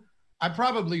him, I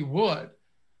probably would.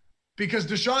 Because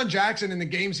Deshaun Jackson in the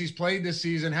games he's played this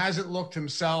season hasn't looked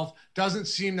himself, doesn't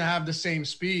seem to have the same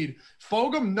speed.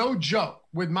 Fulgham, no joke,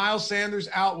 with Miles Sanders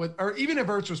out or even if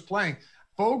Ertz was playing,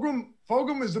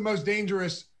 Fulgham is the most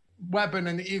dangerous weapon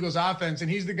in the Eagles offense,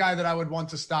 and he's the guy that I would want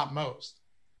to stop most.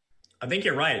 I think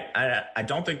you're right. I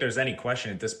don't think there's any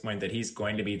question at this point that he's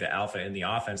going to be the alpha in the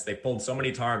offense. They pulled so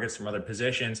many targets from other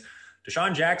positions.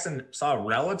 Deshaun Jackson saw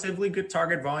relatively good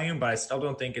target volume, but I still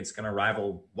don't think it's going to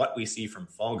rival what we see from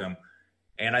Fulgham.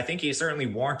 And I think he's certainly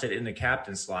warranted in the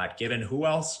captain slot, given who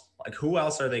else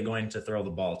are they going to throw the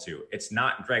ball to? It's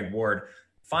not Greg Ward.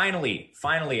 Finally,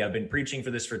 I've been preaching for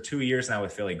this for 2 years now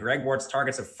with Philly. Greg Ward's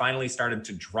targets have finally started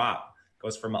to drop.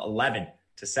 Goes from 11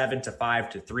 to 7 to 5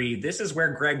 to 3. This is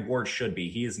where Greg Ward should be.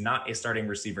 He is not a starting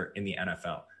receiver in the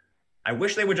NFL. I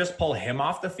wish they would just pull him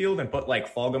off the field and put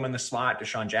like Fulgham in the slot,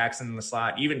 Deshaun Jackson in the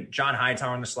slot, even John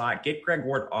Hightower in the slot. Get Greg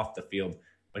Ward off the field,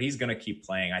 but he's going to keep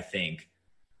playing, I think.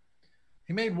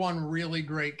 He made one really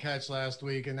great catch last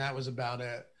week, and that was about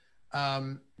it.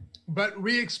 But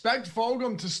we expect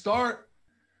Fulgham to start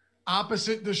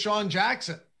opposite Deshaun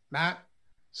Jackson, Matt.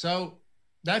 So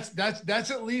that's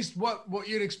at least what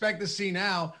you'd expect to see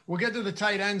now. We'll get to the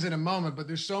tight ends in a moment, but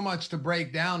there's so much to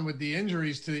break down with the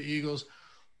injuries to the Eagles.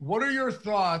 What are your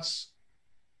thoughts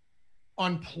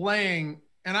on playing?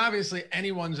 And obviously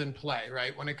anyone's in play,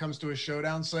 right, when it comes to a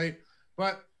showdown slate.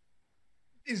 But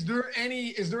is there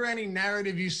any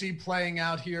narrative you see playing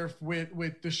out here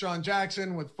with Deshaun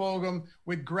Jackson, with Fulgham,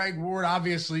 with Greg Ward?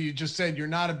 Obviously, you just said you're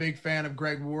not a big fan of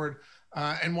Greg Ward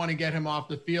and want to get him off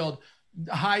the field.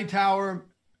 Hightower,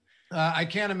 I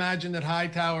can't imagine that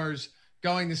Hightower's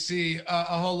going to see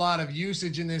a whole lot of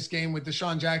usage in this game with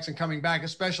Deshaun Jackson coming back,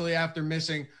 especially after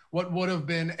missing what would have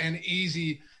been an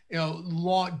easy,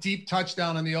 long, deep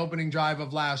touchdown on the opening drive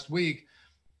of last week.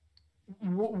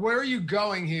 Where are you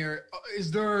going here?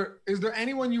 Is there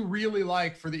anyone you really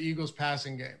like for the Eagles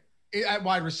passing game at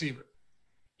wide receiver?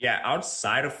 Yeah,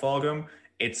 outside of Fulgham,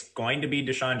 it's going to be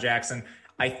Deshaun Jackson.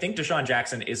 I think Deshaun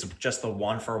Jackson is just the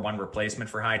 1-for-1 replacement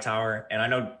for Hightower.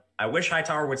 And I wish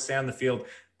Hightower would stay on the field,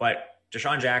 but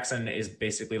Deshaun Jackson is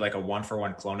basically like a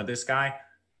 1-for-1 clone of this guy.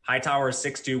 Hightower is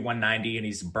 6'2", 190, and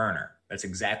he's a burner. That's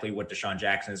exactly what Deshaun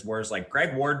Jackson is. Whereas like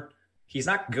Greg Ward, he's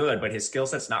not good, but his skill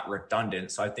set's not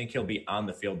redundant. So I think he'll be on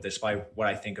the field despite what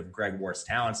I think of Greg Ward's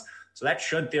talents. So that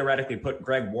should theoretically put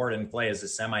Greg Ward in play as a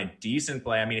semi-decent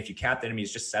play. I mean, if you captain him,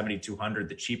 he's just 7,200,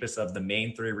 the cheapest of the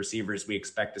main 3 receivers we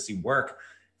expect to see work.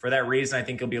 For that reason, I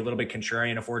think he'll be a little bit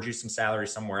contrarian, afford you some salary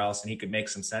somewhere else, and he could make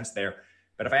some sense there.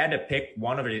 But if I had to pick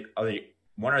one of the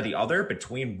one or the other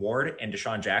between Ward and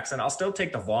Deshaun Jackson, I'll still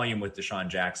take the volume with Deshaun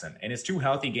Jackson. In his 2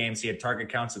 healthy games, he had target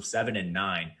counts of 7 and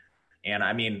 9. And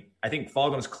I mean, I think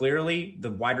Fulgham's clearly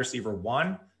the wide receiver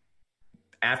 1.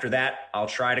 After that, I'll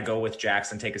try to go with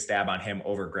Jackson, take a stab on him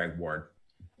over Greg Ward.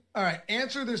 All right,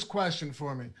 answer this question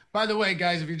for me. By the way,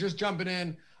 guys, if you're just jumping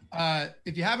in,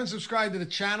 if you haven't subscribed to the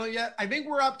channel yet, I think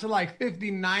we're up to like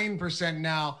 59%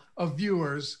 now of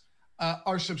viewers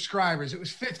are subscribers. It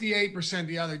was 58%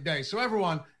 the other day. So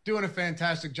everyone doing a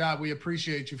fantastic job. We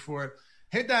appreciate you for it.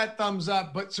 Hit that thumbs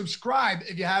up, but subscribe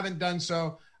if you haven't done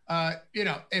so.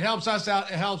 It helps us out.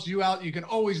 It helps you out. You can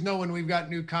always know when we've got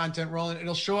new content rolling.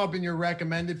 It'll show up in your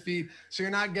recommended feed. So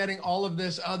you're not getting all of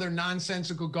this other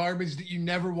nonsensical garbage that you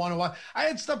never want to watch. I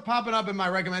had stuff popping up in my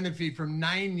recommended feed from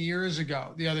 9 years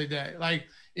ago the other day. Like,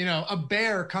 a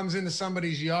bear comes into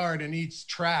somebody's yard and eats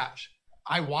trash.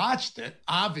 I watched it,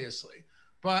 obviously,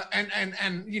 but,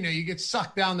 and you get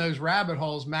sucked down those rabbit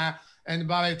holes, Matt. And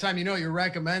by the time your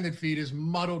recommended feed is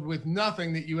muddled with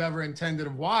nothing that you ever intended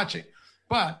of watching.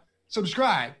 But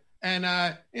subscribe and,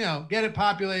 get it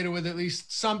populated with at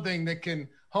least something that can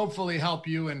hopefully help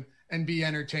you and be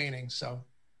entertaining. So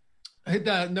hit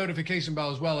that notification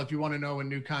bell as well if you want to know when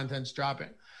new content's dropping.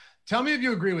 Tell me if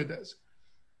you agree with this.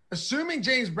 Assuming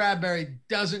James Bradberry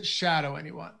doesn't shadow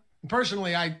anyone,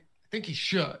 personally, I think he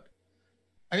should.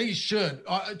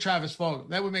 Travis Fulgham.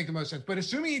 That would make the most sense. But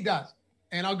assuming he does,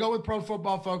 and I'll go with Pro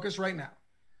Football Focus right now,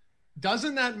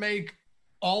 doesn't that make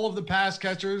all of the pass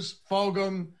catchers,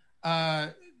 Fulgham,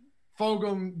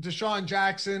 Deshaun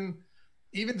Jackson,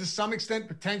 even to some extent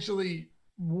potentially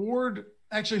Ward?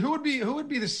 Actually, who would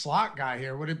be the slot guy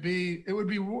here? Would it be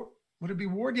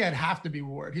Ward? Yeah, it'd have to be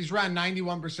Ward. He's around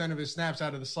 91% of his snaps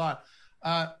out of the slot.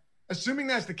 Assuming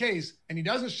that's the case and he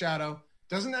doesn't shadow,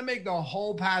 doesn't that make the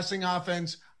whole passing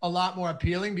offense a lot more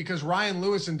appealing? Because Ryan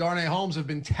Lewis and Darnay Holmes have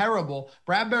been terrible.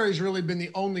 Bradbury's really been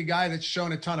the only guy that's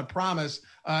shown a ton of promise,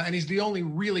 and he's the only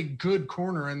really good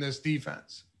corner in this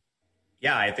defense.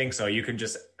 Yeah, I think so. You can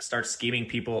just start scheming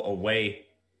people away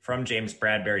from James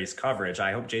Bradberry's coverage.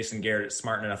 I hope Jason Garrett is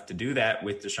smart enough to do that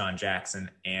with Deshaun Jackson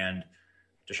and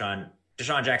Deshaun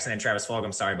Jackson and Travis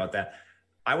Fulgham. Sorry about that.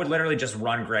 I would literally just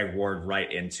run Greg Ward right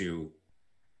into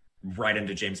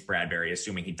James Bradberry,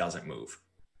 assuming he doesn't move.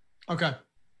 Okay.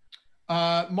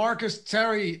 Marcus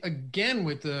Terry again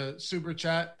with the super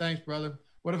chat. Thanks, brother.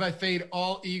 What if I fade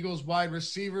all Eagles wide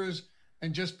receivers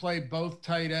and just play both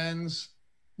tight ends?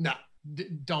 No,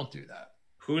 don't do that.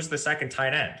 Who's the second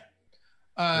tight end?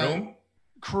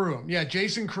 Kroom. Yeah,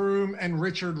 Jason Kroom and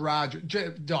Richard Rodgers.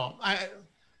 Don't.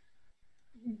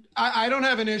 I don't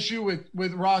have an issue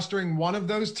with rostering one of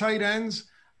those tight ends,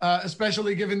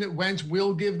 especially given that Wentz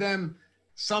will give them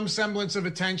some semblance of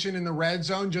attention in the red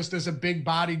zone just as a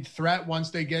big-bodied threat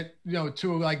once they get,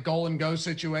 to like goal and go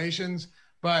situations.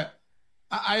 But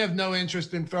I have no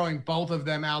interest in throwing both of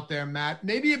them out there, Matt.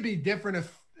 Maybe it'd be different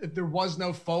if there was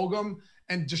no Fulgham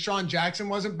and Deshaun Jackson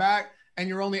wasn't back and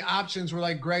your only options were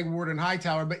like Greg Ward and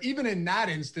Hightower. But even in that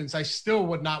instance, I still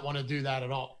would not want to do that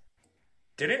at all.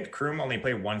 Didn't Kroom only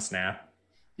play 1 snap?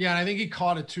 Yeah, and I think he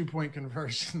caught a 2-point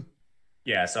conversion.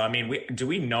 Yeah, so I mean, do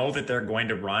we know that they're going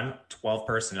to run 12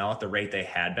 personnel at the rate they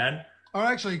had been? Oh,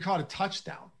 actually, he caught a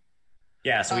touchdown.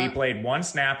 Yeah, so he played 1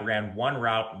 snap, ran 1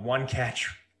 route, 1 catch,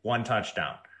 1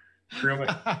 touchdown.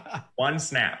 Kroom 1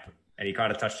 snap, and he caught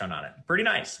a touchdown on it. Pretty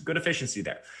nice. Good efficiency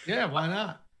there. Yeah, why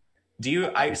not?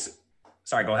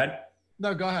 Sorry, go ahead.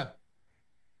 No, go ahead.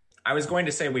 I was going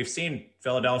to say we've seen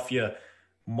Philadelphia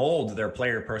mold their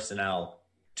player personnel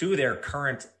to their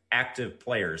current active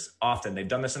players often. They've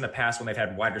done this in the past when they've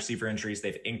had wide receiver injuries.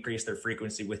 They've increased their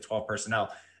frequency with 12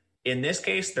 personnel. In this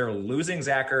case, they're losing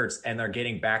Zach Ertz and they're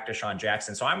getting back to Deshaun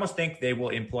Jackson. So I almost think they will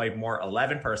employ more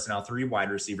 11 personnel, 3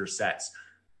 wide receiver sets,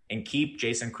 and keep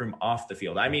Jason Kroom off the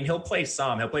field. I mean, he'll play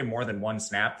more than 1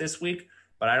 snap this week,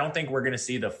 but I don't think we're going to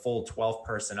see the full 12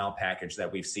 personnel package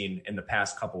that we've seen in the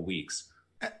past couple weeks.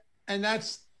 And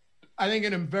that's, I think,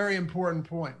 a very important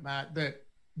point, Matt, that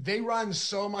they run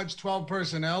so much 12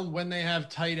 personnel when they have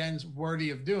tight ends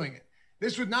worthy of doing it.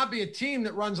 This would not be a team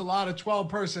that runs a lot of 12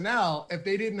 personnel if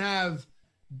they didn't have,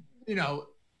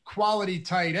 quality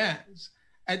tight ends.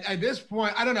 At this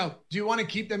point, I don't know. Do you want to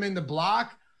keep them in the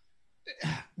block?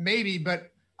 Maybe,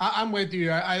 but I'm with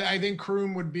you. I think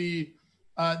Kroom would be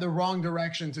the wrong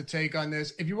direction to take on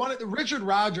this. If you want it, Richard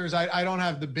Rodgers, I don't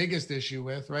have the biggest issue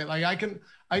with, right? Like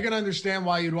I can understand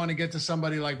why you'd want to get to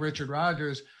somebody like Richard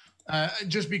Rodgers,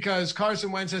 just because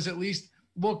Carson Wentz has at least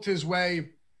looked his way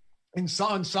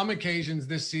on some occasions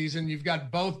this season. You've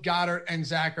got both Goddard and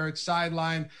Zach Ertz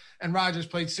sidelined, and Rodgers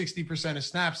played 60% of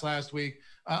snaps last week,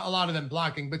 a lot of them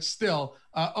blocking, but still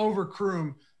over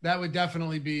Kroom. that would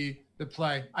definitely be the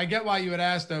play. I get why you would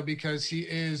ask though, because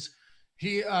Kroom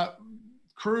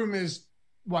is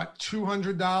what,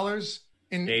 $200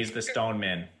 in Days the Stone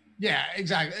Man. Yeah,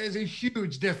 exactly. It's a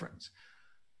huge difference.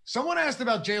 Someone asked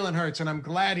about Jalen Hurts, and I'm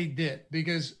glad he did,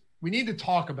 because we need to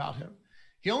talk about him.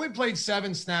 He only played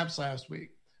 7 snaps last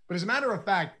week, but as a matter of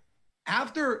fact,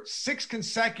 after 6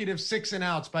 consecutive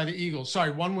 6-and-outs by the Eagles,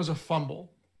 one was a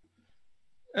fumble.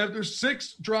 After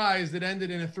 6 drives that ended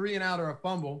in a 3-and-out or a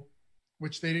fumble,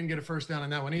 which they didn't get a first down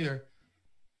on that one either,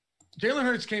 Jalen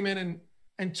Hurts came in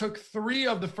and took 3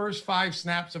 of the first 5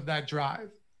 snaps of that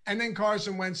drive. And then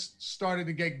Carson Wentz started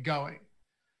to get going.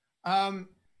 I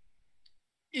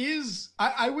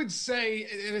would say,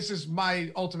 and this is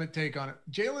my ultimate take on it,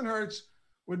 Jalen Hurts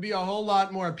would be a whole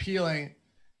lot more appealing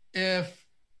if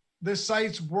the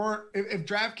sites weren't, if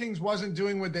DraftKings wasn't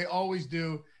doing what they always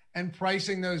do and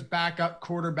pricing those backup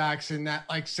quarterbacks in that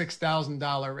like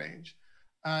 $6,000 range.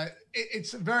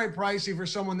 It's very pricey for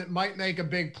someone that might make a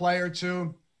big play or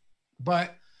two,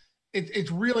 but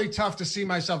it's really tough to see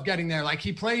myself getting there. Like,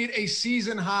 he played a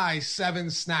season high 7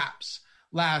 snaps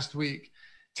last week.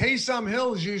 Taysom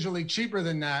Hill is usually cheaper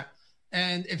than that.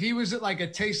 And if he was at like a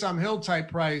Taysom Hill type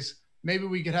price, maybe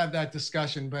we could have that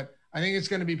discussion, but I think it's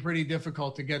going to be pretty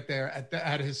difficult to get there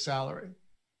at his salary.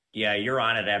 Yeah, you're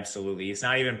on it. Absolutely. He's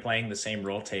not even playing the same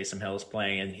role Taysom Hill is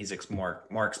playing, and he's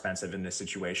more expensive in this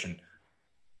situation.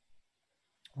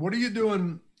 What are you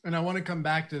doing? And I want to come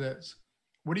back to this.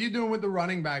 What are you doing with the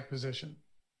running back position?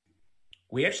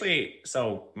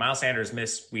 So Miles Sanders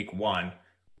missed week 1.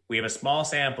 We have a small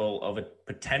sample of a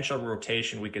potential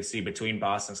rotation we could see between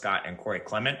Boston Scott and Corey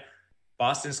Clement.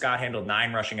 Boston Scott handled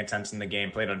 9 rushing attempts in the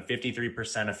game, played on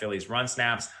 53% of Philly's run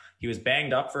snaps. He was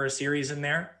banged up for a series in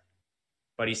there,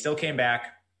 but he still came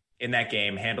back in that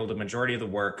game, handled a majority of the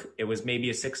work. It was maybe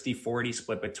a 60-40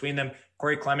 split between them.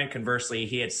 Corey Clement, conversely,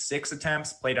 he had 6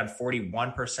 attempts, played on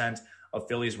 41% of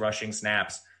Philly's rushing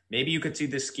snaps. Maybe you could see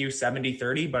this skew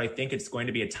 70-30, but I think it's going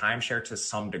to be a timeshare to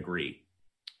some degree.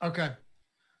 Okay.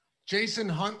 Jason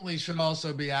Huntley should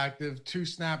also be active. 2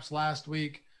 snaps last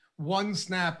week, 1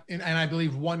 snap, and I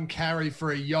believe 1 carry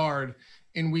for a yard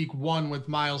in week 1 with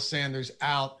Miles Sanders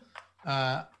out.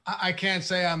 I can't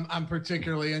say I'm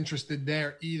particularly interested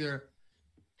there either.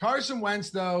 Carson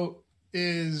Wentz, though,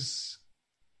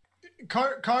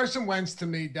 Carson Wentz to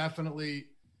me definitely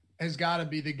has got to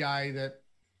be the guy that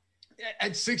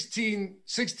at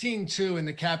 16-2 in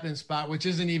the captain spot, which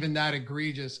isn't even that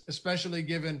egregious, especially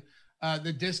given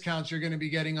the discounts you're going to be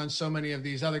getting on so many of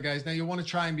these other guys. Now, you want to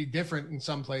try and be different in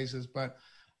some places, but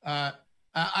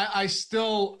I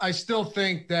still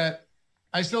think that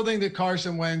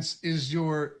Carson Wentz is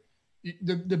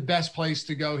the best place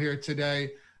to go here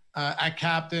today at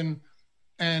captain.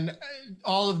 And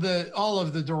all of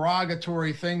the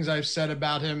derogatory things I've said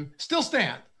about him still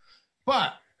stand.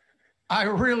 But I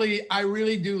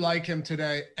really do like him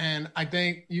today. And I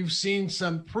think you've seen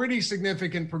some pretty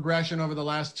significant progression over the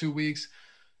last 2 weeks.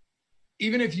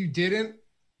 Even if you didn't,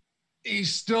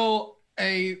 he's still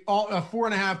a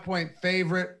 4.5-point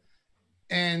favorite.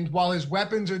 And while his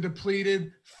weapons are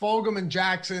depleted, Fulgham and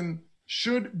Jackson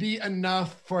should be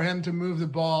enough for him to move the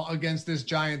ball against this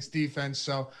Giants defense.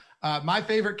 So my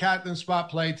favorite captain spot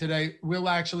play today will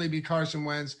actually be Carson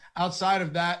Wentz. Outside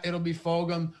of that, it'll be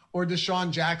Fulgham or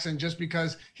Deshaun Jackson, just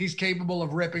because he's capable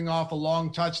of ripping off a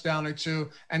long touchdown or 2,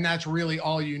 and that's really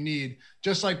all you need.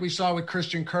 Just like we saw with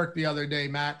Christian Kirk the other day,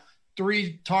 Matt.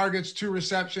 3 targets, 2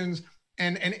 receptions,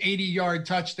 and an 80-yard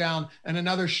touchdown, and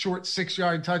another short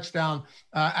 6-yard touchdown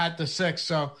at the 6.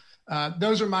 So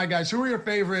those are my guys. Who are your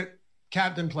favorite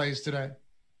captain plays today?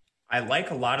 I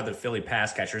like a lot of the Philly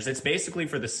pass catchers. It's basically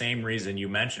for the same reason you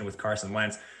mentioned with Carson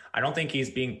Wentz. I don't think he's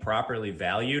being properly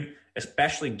valued,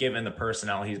 especially given the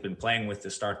personnel he's been playing with to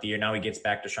start the year. Now he gets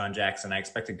back to Deshaun Jackson. I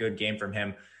expect a good game from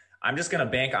him. I'm just going to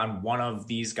bank on one of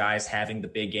these guys having the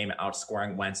big game,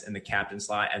 outscoring Wentz in the captain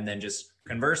slot, and then just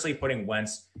conversely putting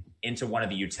Wentz into one of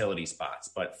the utility spots.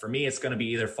 But for me, it's going to be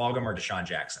either Fulgham or Deshaun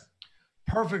Jackson.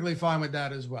 Perfectly fine with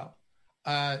that as well.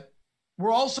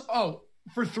 We're also,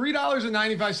 for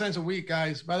 $3.95 a week,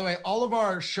 guys, by the way, all of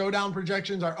our Showdown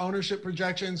projections, our ownership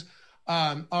projections,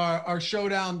 our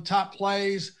Showdown top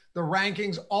plays, the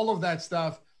rankings, all of that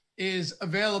stuff is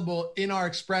available in our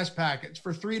Express package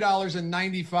for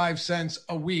 $3.95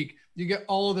 a week. You get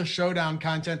all of the Showdown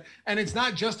content, and it's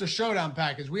not just a Showdown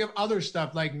package. We have other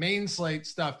stuff like main slate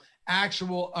stuff,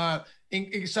 actual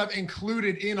stuff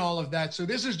included in all of that. So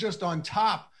this is just on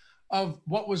top of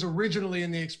what was originally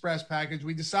in the Express package.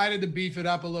 We decided to beef it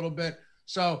up a little bit.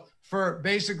 So for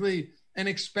basically an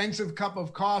expensive cup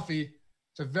of coffee,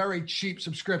 it's a very cheap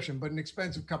subscription, but an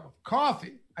expensive cup of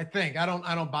coffee, I think I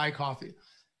don't buy coffee.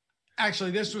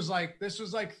 Actually, this was like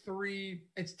 $3.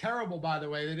 It's terrible, by the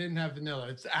way. They didn't have vanilla.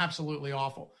 It's absolutely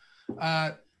awful.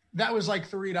 That was like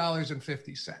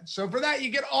 $3.50. So for that, you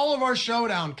get all of our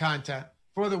Showdown content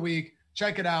for the week.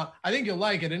 Check it out. I think you'll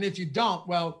like it. And if you don't,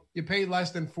 well, you paid less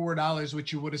than $4,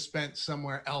 which you would have spent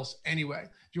somewhere else anyway.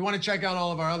 If you want to check out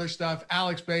all of our other stuff,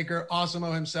 Alex Baker,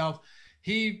 Awesemo himself,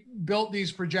 he built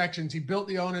these projections. He built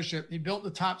the ownership. He built the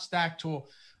top stack tool.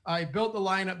 He built the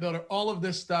lineup builder, all of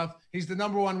this stuff. He's the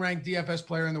 #1 ranked DFS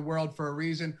player in the world for a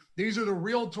reason. These are the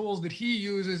real tools that he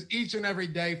uses each and every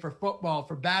day for football,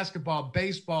 for basketball,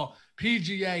 baseball,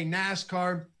 PGA,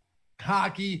 NASCAR,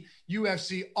 hockey,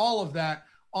 UFC, all of that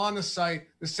on the site.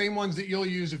 The same ones that you'll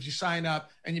use if you sign up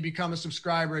and you become a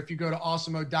subscriber. If you go to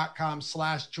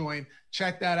awesemo.com/join,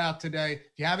 check that out today.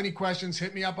 If you have any questions,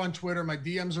 hit me up on Twitter. My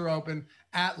DMs are open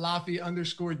at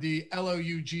Laffy_D,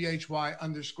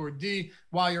 LOUGHY_D.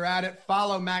 While you're at it,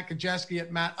 follow Matt Gajeski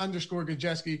at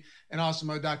Matt_Gajeski and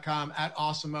awesemo.com at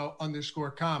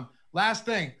awesemo_com. Last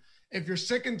thing, if you're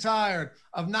sick and tired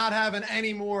of not having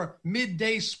any more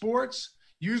midday sports,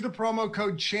 use the promo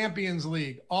code Champions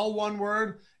League, all one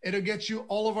word. It'll get you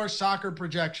all of our soccer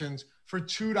projections for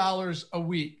 $2 a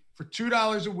week. For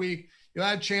 $2 a week, you'll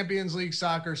have Champions League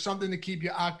soccer, something to keep you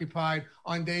occupied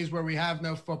on days where we have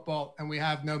no football and we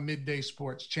have no midday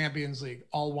sports. Champions League,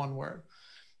 all one word.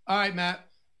 All right, Matt,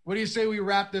 what do you say we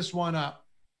wrap this one up?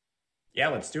 Yeah,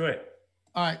 let's do it.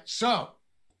 All right, so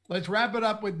let's wrap it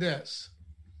up with this.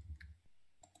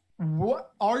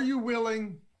 What are you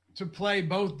willing to play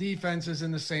both defenses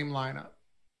in the same lineup?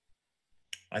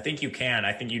 I think you can.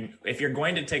 I think if you're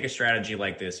going to take a strategy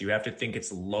like this, you have to think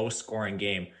it's a low-scoring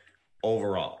game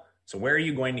overall. So where are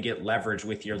you going to get leverage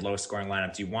with your low-scoring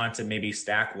lineup? Do you want to maybe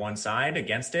stack one side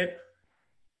against it?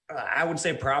 I would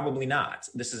say probably not.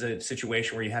 This is a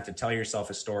situation where you have to tell yourself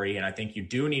a story, and I think you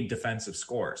do need defensive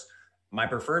scores. My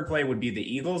preferred play would be the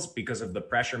Eagles because of the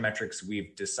pressure metrics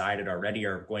we've decided already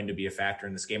are going to be a factor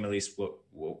in this game, at least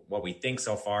what we think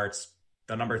so far. It's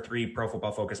the #3 Pro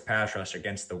Football Focus pass rush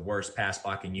against the worst pass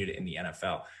blocking unit in the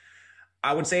NFL.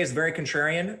 I would say it's very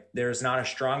contrarian. There's not a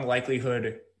strong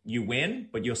likelihood you win,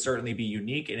 but you'll certainly be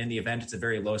unique. And in the event it's a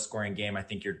very low scoring game, I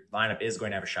think your lineup is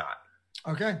going to have a shot.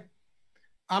 Okay.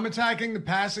 I'm attacking the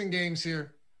passing games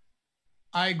here.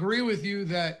 I agree with you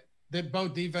that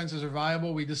both defenses are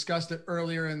viable. We discussed it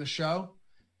earlier in the show,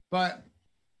 but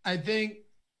I think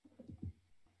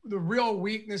the real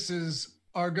weaknesses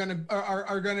are going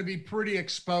to be pretty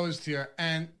exposed here.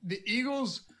 And the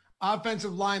Eagles'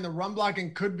 offensive line, the run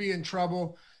blocking could be in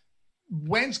trouble.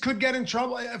 Wentz could get in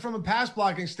trouble from a pass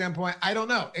blocking standpoint. I don't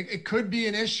know. It could be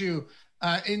an issue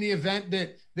in the event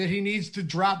that he needs to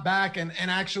drop back and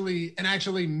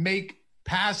actually make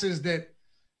passes that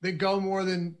go more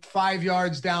than 5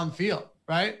 yards downfield,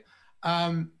 right?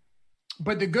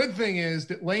 But the good thing is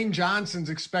that Lane Johnson's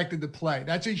expected to play.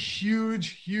 That's a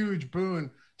huge, huge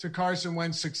boon to Carson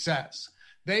Wentz's success.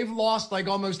 They've lost like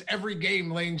almost every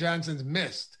game Lane Johnson's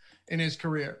missed in his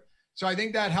career. So I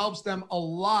think that helps them a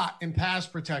lot in pass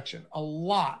protection, a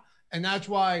lot. And that's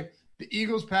why the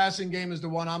Eagles passing game is the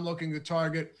one I'm looking to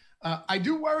target. I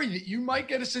do worry that you might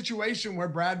get a situation where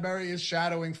Bradbury is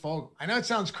shadowing Fulgham. I know it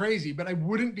sounds crazy, but I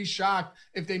wouldn't be shocked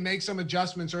if they make some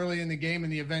adjustments early in the game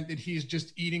in the event that he's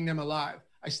just eating them alive.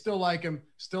 I still like him,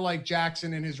 still like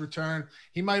Jackson in his return.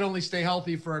 He might only stay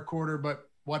healthy for a quarter, but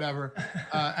whatever.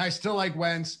 I still like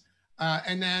Wentz.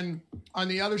 And then on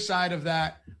the other side of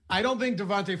that, I don't think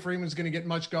Devontae Freeman's going to get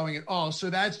much going at all. So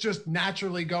that's just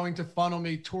naturally going to funnel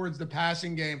me towards the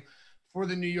passing game for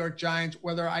the New York Giants,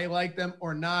 whether I like them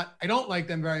or not. I don't like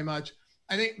them very much.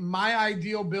 I think my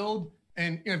ideal build,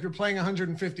 and if you're playing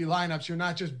 150 lineups, you're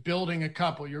not just building a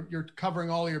couple. You're covering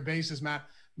all your bases, Matt.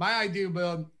 My ideal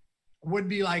build would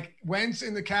be like Wentz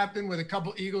in the captain with a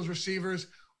couple Eagles receivers,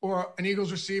 or an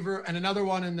Eagles receiver and another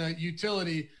one in the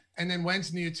utility, and then Wentz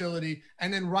in the utility,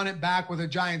 and then run it back with a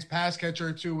Giants pass catcher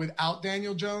or two without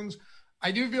Daniel Jones.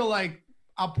 I do feel like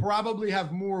I'll probably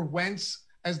have more Wentz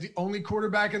as the only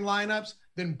quarterback in lineups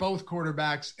than both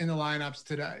quarterbacks in the lineups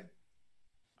today.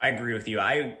 I agree with you.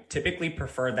 I typically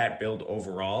prefer that build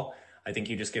overall. I think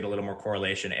you just get a little more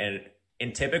correlation. And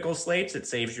in typical slates, it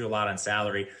saves you a lot on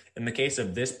salary. In the case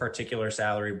of this particular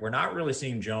salary, we're not really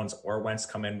seeing Jones or Wentz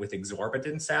come in with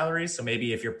exorbitant salaries. So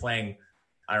maybe if you're playing,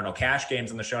 I don't know, cash games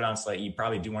in the Showdown slate, you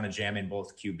probably do want to jam in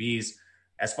both QBs.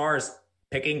 As far as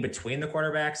picking between the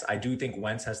quarterbacks, I do think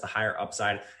Wentz has the higher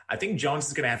upside. I think Jones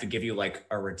is going to have to give you like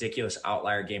a ridiculous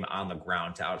outlier game on the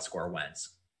ground to outscore Wentz.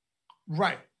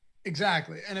 Right.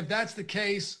 Exactly. And if that's the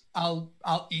case, I'll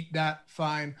eat that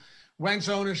fine. Wentz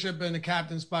ownership in the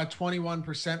captain spot,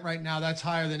 21% right now. That's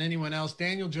higher than anyone else.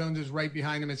 Daniel Jones is right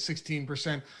behind him at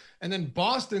 16%. And then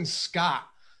Boston Scott,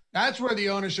 that's where the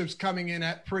ownership's coming in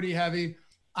at pretty heavy.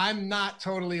 I'm not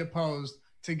totally opposed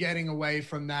to getting away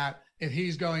from that if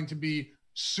he's going to be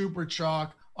super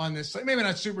chalk on this slate. Maybe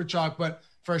not super chalk, but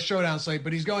for a showdown slate,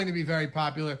 but he's going to be very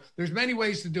popular. There's many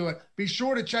ways to do it. Be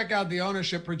sure to check out the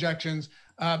ownership projections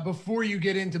before you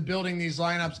get into building these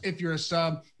lineups. If you're a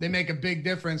sub, they make a big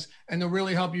difference, and they'll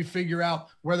really help you figure out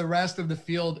where the rest of the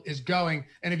field is going.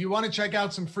 And if you want to check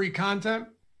out some free content,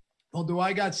 well, do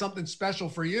I got something special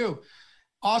for you?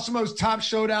 Awesemo's top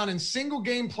showdown and single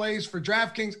game plays for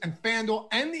DraftKings and FanDuel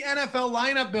and the NFL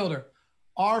lineup builder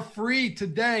are free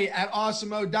today at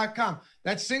awesemo.com.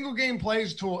 That single game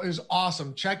plays tool is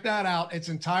awesome. Check that out. It's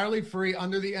entirely free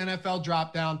under the NFL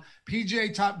dropdown.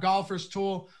 PGA Top Golfers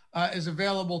tool is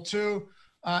available too.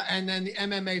 And then the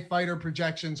MMA fighter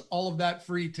projections, all of that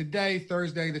free today,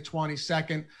 Thursday, the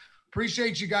 22nd.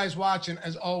 Appreciate you guys watching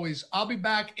as always. I'll be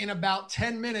back in about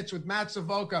 10 minutes with Matt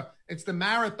Savoca. It's the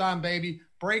marathon, baby,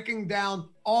 breaking down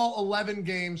all 11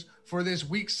 games for this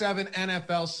week 7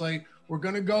 NFL slate. We're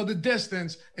going to go the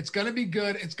distance. It's going to be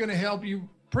good. It's going to help you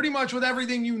pretty much with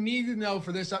everything you need to know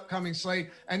for this upcoming slate.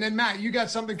 And then, Matt, you got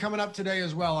something coming up today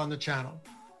as well on the channel.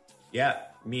 Yeah,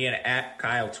 me and at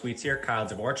Kyle Tweets here, Kyle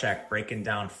Dvorak, breaking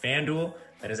down FanDuel.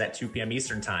 That is at 2 p.m.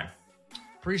 Eastern time.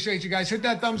 Appreciate you guys. Hit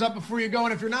that thumbs up before you go.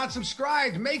 And if you're not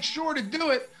subscribed, make sure to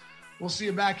do it. We'll see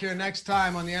you back here next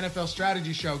time on the NFL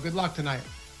Strategy Show. Good luck tonight.